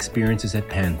to my experiences at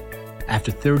Penn.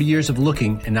 After 30 years of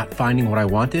looking and not finding what I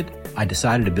wanted, I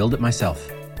decided to build it myself.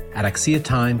 At Oxia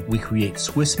Time, we create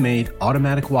Swiss-made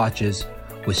automatic watches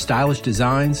with stylish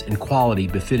designs and quality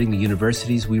befitting the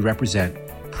universities we represent.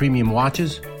 Premium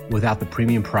watches without the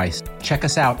premium price. Check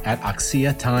us out at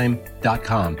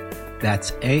oxiatime.com.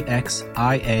 That's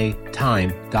AXIA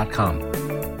time.com.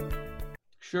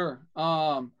 Sure.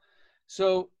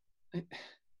 So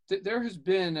there has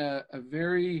been a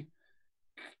very,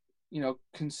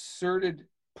 concerted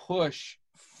push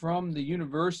from the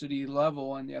university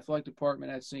level and the athletic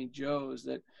department at St. Joe's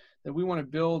that we want to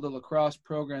build a lacrosse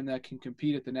program that can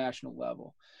compete at the national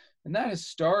level. And that has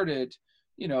started,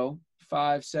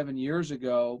 5-7 years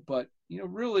ago, but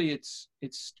really it's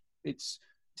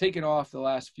taken off the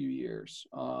last few years.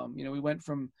 We went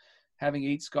from having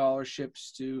 8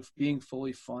 scholarships to being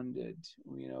fully funded.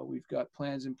 We've got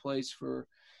plans in place for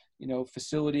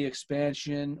facility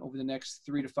expansion over the next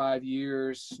 3 to 5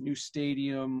 years, new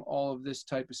stadium, all of this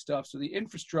type of stuff. So the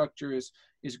infrastructure is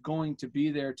going to be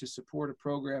there to support a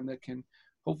program that can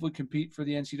hopefully compete for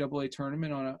the NCAA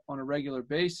tournament on a regular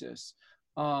basis.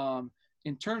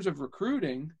 In terms of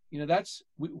recruiting, we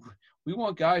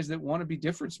want guys that want to be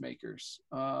difference makers,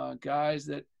 guys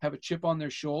that have a chip on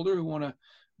their shoulder who want to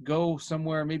go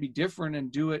somewhere maybe different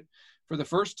and do it for the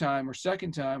first time or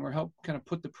second time, or help kind of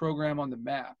put the program on the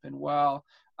map. And while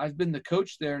I've been the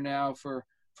coach there now for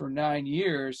 9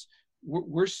 years,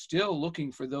 we're still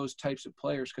looking for those types of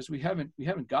players because we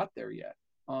haven't got there yet.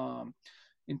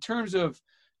 In terms of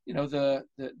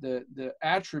the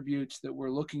attributes that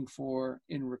we're looking for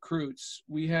in recruits,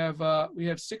 we have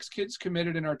 6 kids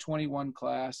committed in our 21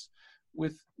 class.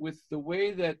 With the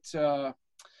way that the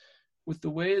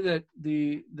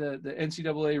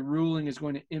NCAA ruling is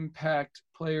going to impact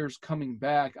players coming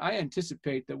back, I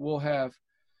anticipate that we'll have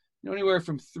anywhere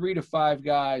from 3 to 5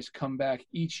 guys come back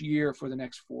each year for the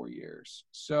next 4 years.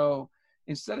 So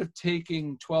instead of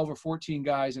taking 12 or 14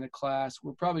 guys in a class,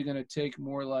 we're probably going to take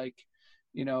more like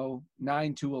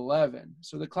 9 to 11.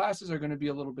 So the classes are going to be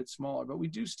a little bit smaller, but we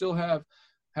do still have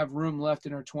room left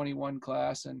in our 21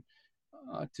 class. And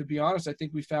to be honest, I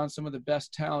think we found some of the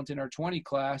best talent in our 20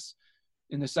 class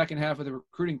in the second half of the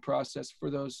recruiting process for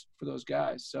those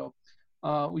guys. So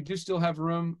we do still have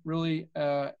room really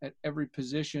at every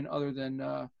position other than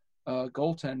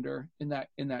goaltender in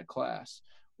that class.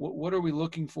 What are we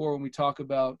looking for when we talk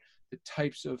about the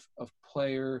types of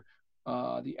player,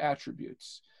 the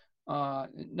attributes?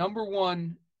 Number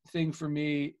one thing for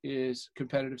me is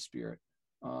competitive spirit.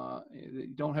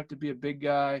 You don't have to be a big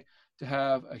guy to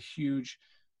have a huge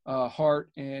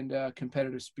heart and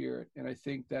competitive spirit. And I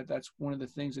think that's one of the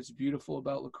things that's beautiful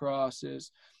about lacrosse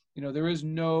is, there is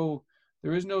no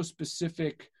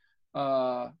specific,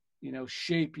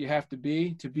 shape you have to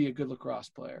be a good lacrosse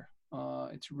player.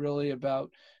 It's really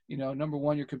about, number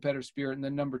one, your competitive spirit, and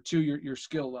then number two, your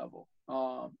skill level.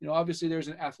 Obviously there's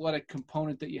an athletic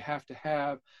component that you have to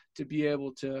be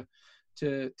able to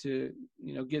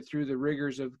get through the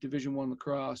rigors of Division I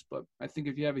lacrosse. But I think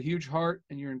if you have a huge heart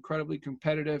and you're incredibly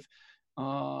competitive,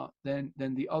 then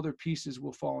the other pieces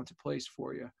will fall into place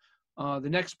for you. The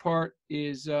next part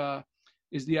is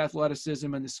the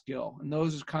athleticism and the skill, and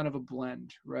those is kind of a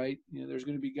blend, right? There's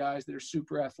going to be guys that are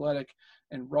super athletic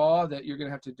and raw that you're going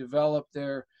to have to develop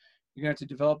their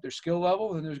skill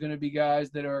level, and there's going to be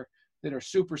guys that are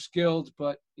super skilled,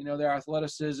 but their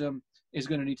athleticism is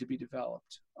going to need to be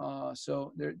developed.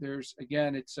 So there's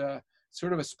again, it's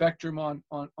sort of a spectrum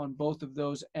on both of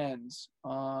those ends.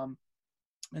 And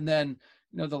then,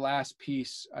 the last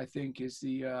piece I think is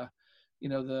the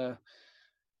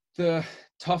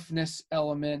toughness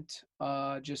element,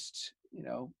 just,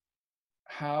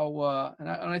 how, and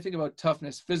I think about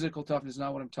toughness, physical toughness,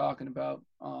 not what I'm talking about.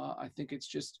 I think it's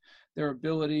just their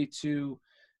ability to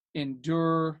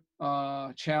endure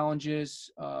challenges,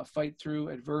 fight through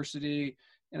adversity.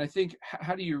 And I think,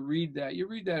 how do you read that? You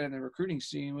read that in the recruiting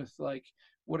scene with, like,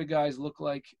 what do guys look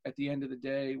like at the end of the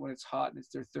day when it's hot and it's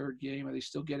their third game? Are they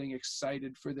still getting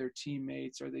excited for their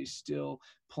teammates? Are they still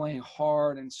playing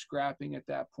hard and scrapping at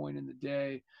that point in the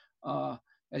day?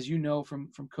 As you know, from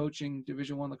coaching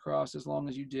Division I lacrosse as long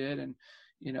as you did, and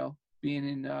being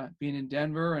in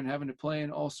Denver and having to play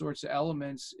in all sorts of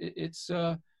elements, it's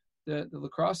the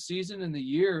lacrosse season and the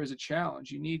year is a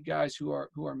challenge. You need guys who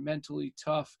are mentally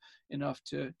tough enough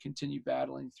to continue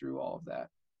battling through all of that.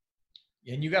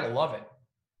 And you got to love it.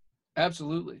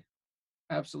 Absolutely.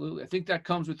 I think that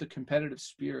comes with the competitive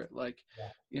spirit. Like,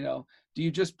 do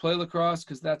you just play lacrosse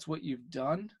because that's what you've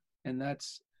done, and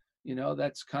that's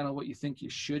kind of what you think you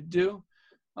should do?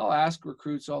 I'll ask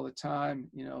recruits all the time,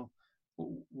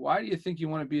 why do you think you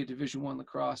want to be a Division I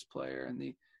lacrosse player? And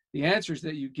the answers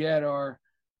that you get are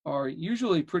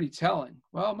usually pretty telling.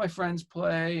 Well, my friends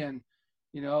play, and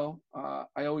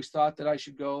I always thought that I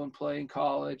should go and play in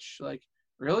college. Like,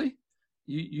 really?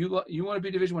 You want to be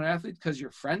a Division I athlete because your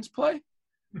friends play?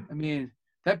 I mean,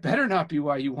 that better not be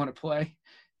why you want to play.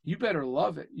 You better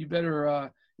love it. You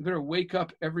better wake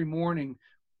up every morning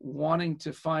wanting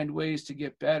to find ways to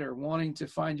get better, wanting to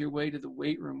find your way to the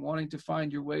weight room, wanting to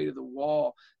find your way to the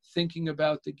wall, thinking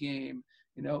about the game,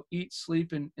 eat,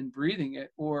 sleep, and breathing it,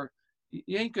 or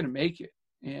you ain't going to make it.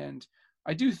 And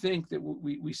I do think that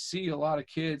we see a lot of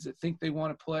kids that think they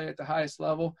want to play at the highest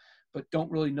level, but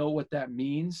don't really know what that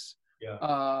means.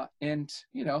 Yeah. And,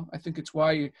 I think it's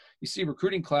why you see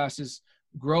recruiting classes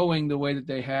growing the way that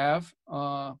they have,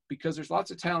 because there's lots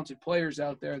of talented players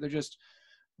out there.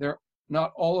 They're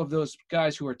not all of those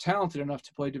guys who are talented enough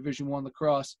to play Division I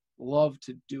lacrosse love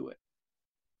to do it.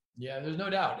 Yeah, there's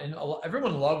no doubt. And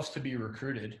everyone loves to be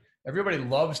recruited. Everybody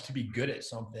loves to be good at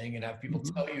something and have people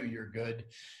tell you you're good,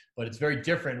 but it's very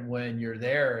different when you're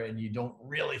there and you don't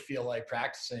really feel like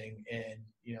practicing, and,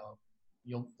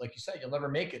 you'll, like you said, you'll never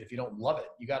make it if you don't love it.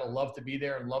 You got to love to be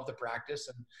there and love the practice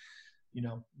and,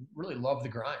 really love the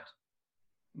grind.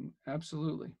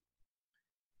 Absolutely.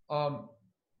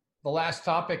 The last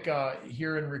topic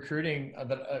here in recruiting,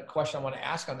 a question I want to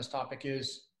ask on this topic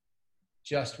is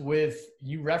just with,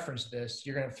 you referenced this,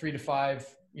 you're going to have 3 to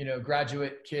 5,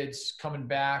 graduate kids coming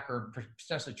back or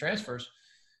potentially transfers.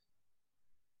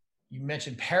 You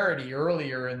mentioned parity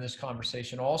earlier in this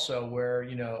conversation also, where,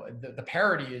 the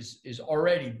parity is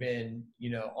already been,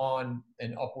 on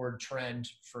an upward trend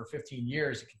for 15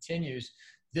 years. It continues.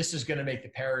 This is going to make the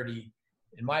parity,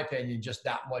 in my opinion, just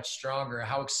that much stronger.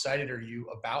 How excited are you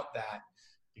about that?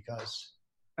 Because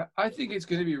I think it's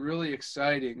going to be really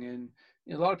exciting. And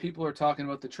a lot of people are talking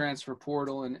about the transfer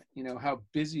portal and, how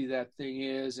busy that thing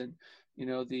is, and,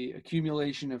 the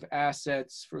accumulation of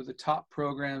assets for the top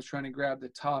programs trying to grab the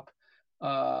top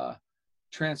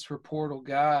transfer portal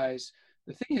guys.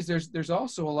 The thing is, there's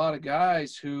also a lot of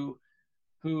guys who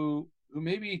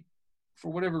maybe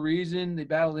for whatever reason they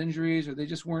battled injuries, or they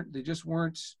just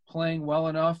weren't playing well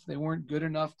enough. They weren't good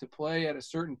enough to play at a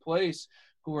certain place,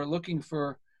 who are looking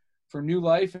for new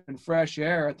life and fresh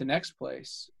air at the next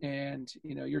place. And,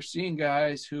 you're seeing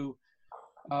guys who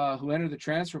enter the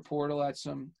transfer portal at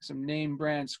some name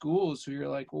brand schools who you're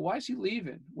like, well, why is he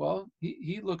leaving? Well,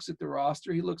 he looks at the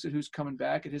roster. He looks at who's coming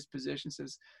back at his position,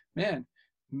 says, man,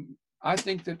 I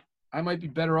think that I might be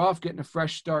better off getting a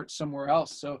fresh start somewhere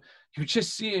else. So you're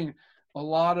just seeing a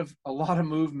lot of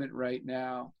movement right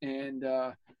now. And,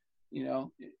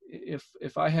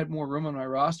 if I had more room on my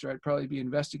roster, I'd probably be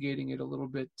investigating it a little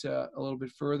bit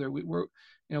further. We're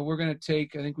going to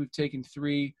take, I think we've taken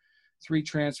three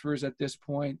transfers at this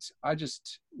point. I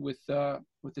just, with the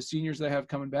seniors that I have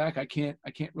coming back, I can't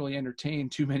really entertain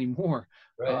too many more.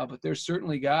 Right. But there's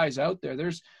certainly guys out there.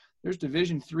 There's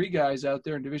Division III guys out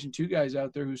there and Division II guys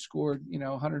out there who scored,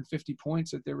 150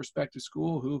 points at their respective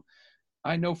school, who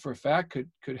I know for a fact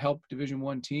could help Division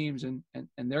I teams, and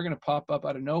they're going to pop up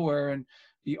out of nowhere and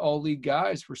be all league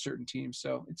guys for certain teams.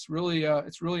 So it's really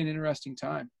an interesting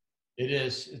time. It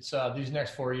is. It's these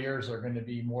next 4 years are going to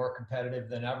be more competitive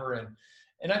than ever,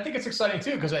 and I think it's exciting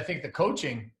too, because I think the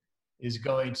coaching is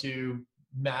going to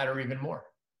matter even more.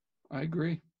 I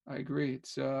agree.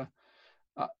 It's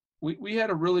we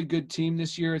had a really good team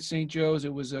this year at St. Joe's.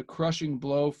 It was a crushing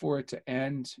blow for it to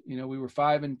end. We were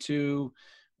 5-2.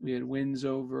 We had wins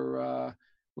over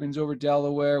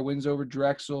Delaware, wins over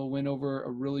Drexel, win over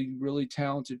a really, really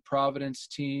talented Providence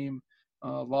team,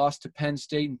 lost to Penn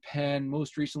State and Penn,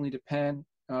 most recently to Penn,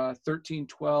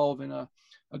 13-12 in a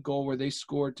goal where they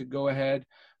scored to go ahead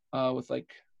with like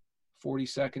 40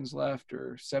 seconds left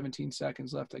or 17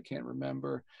 seconds left. I can't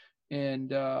remember.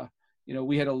 And,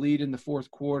 we had a lead in the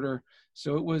fourth quarter.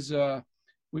 So it was,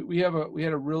 we had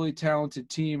a really talented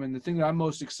team. And the thing that I'm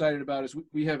most excited about is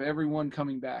we have everyone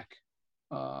coming back.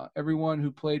 Everyone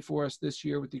who played for us this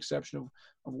year, with the exception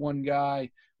of one guy,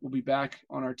 will be back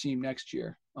on our team next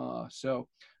year. So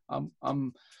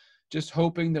I'm just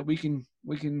hoping that we can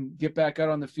get back out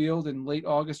on the field in late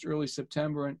August, early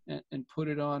September, and put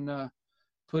it on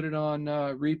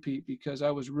repeat, because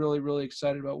I was really, really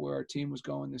excited about where our team was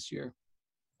going this year.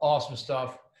 Awesome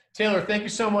stuff. Taylor, thank you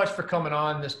so much for coming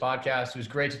on this podcast. It was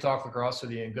great to talk lacrosse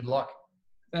with you, and good luck.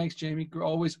 Thanks, Jamie.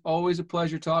 Always a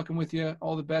pleasure talking with you.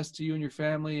 All the best to you and your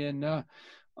family, and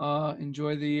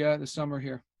enjoy the summer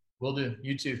here. Will do.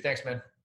 You too. Thanks, man.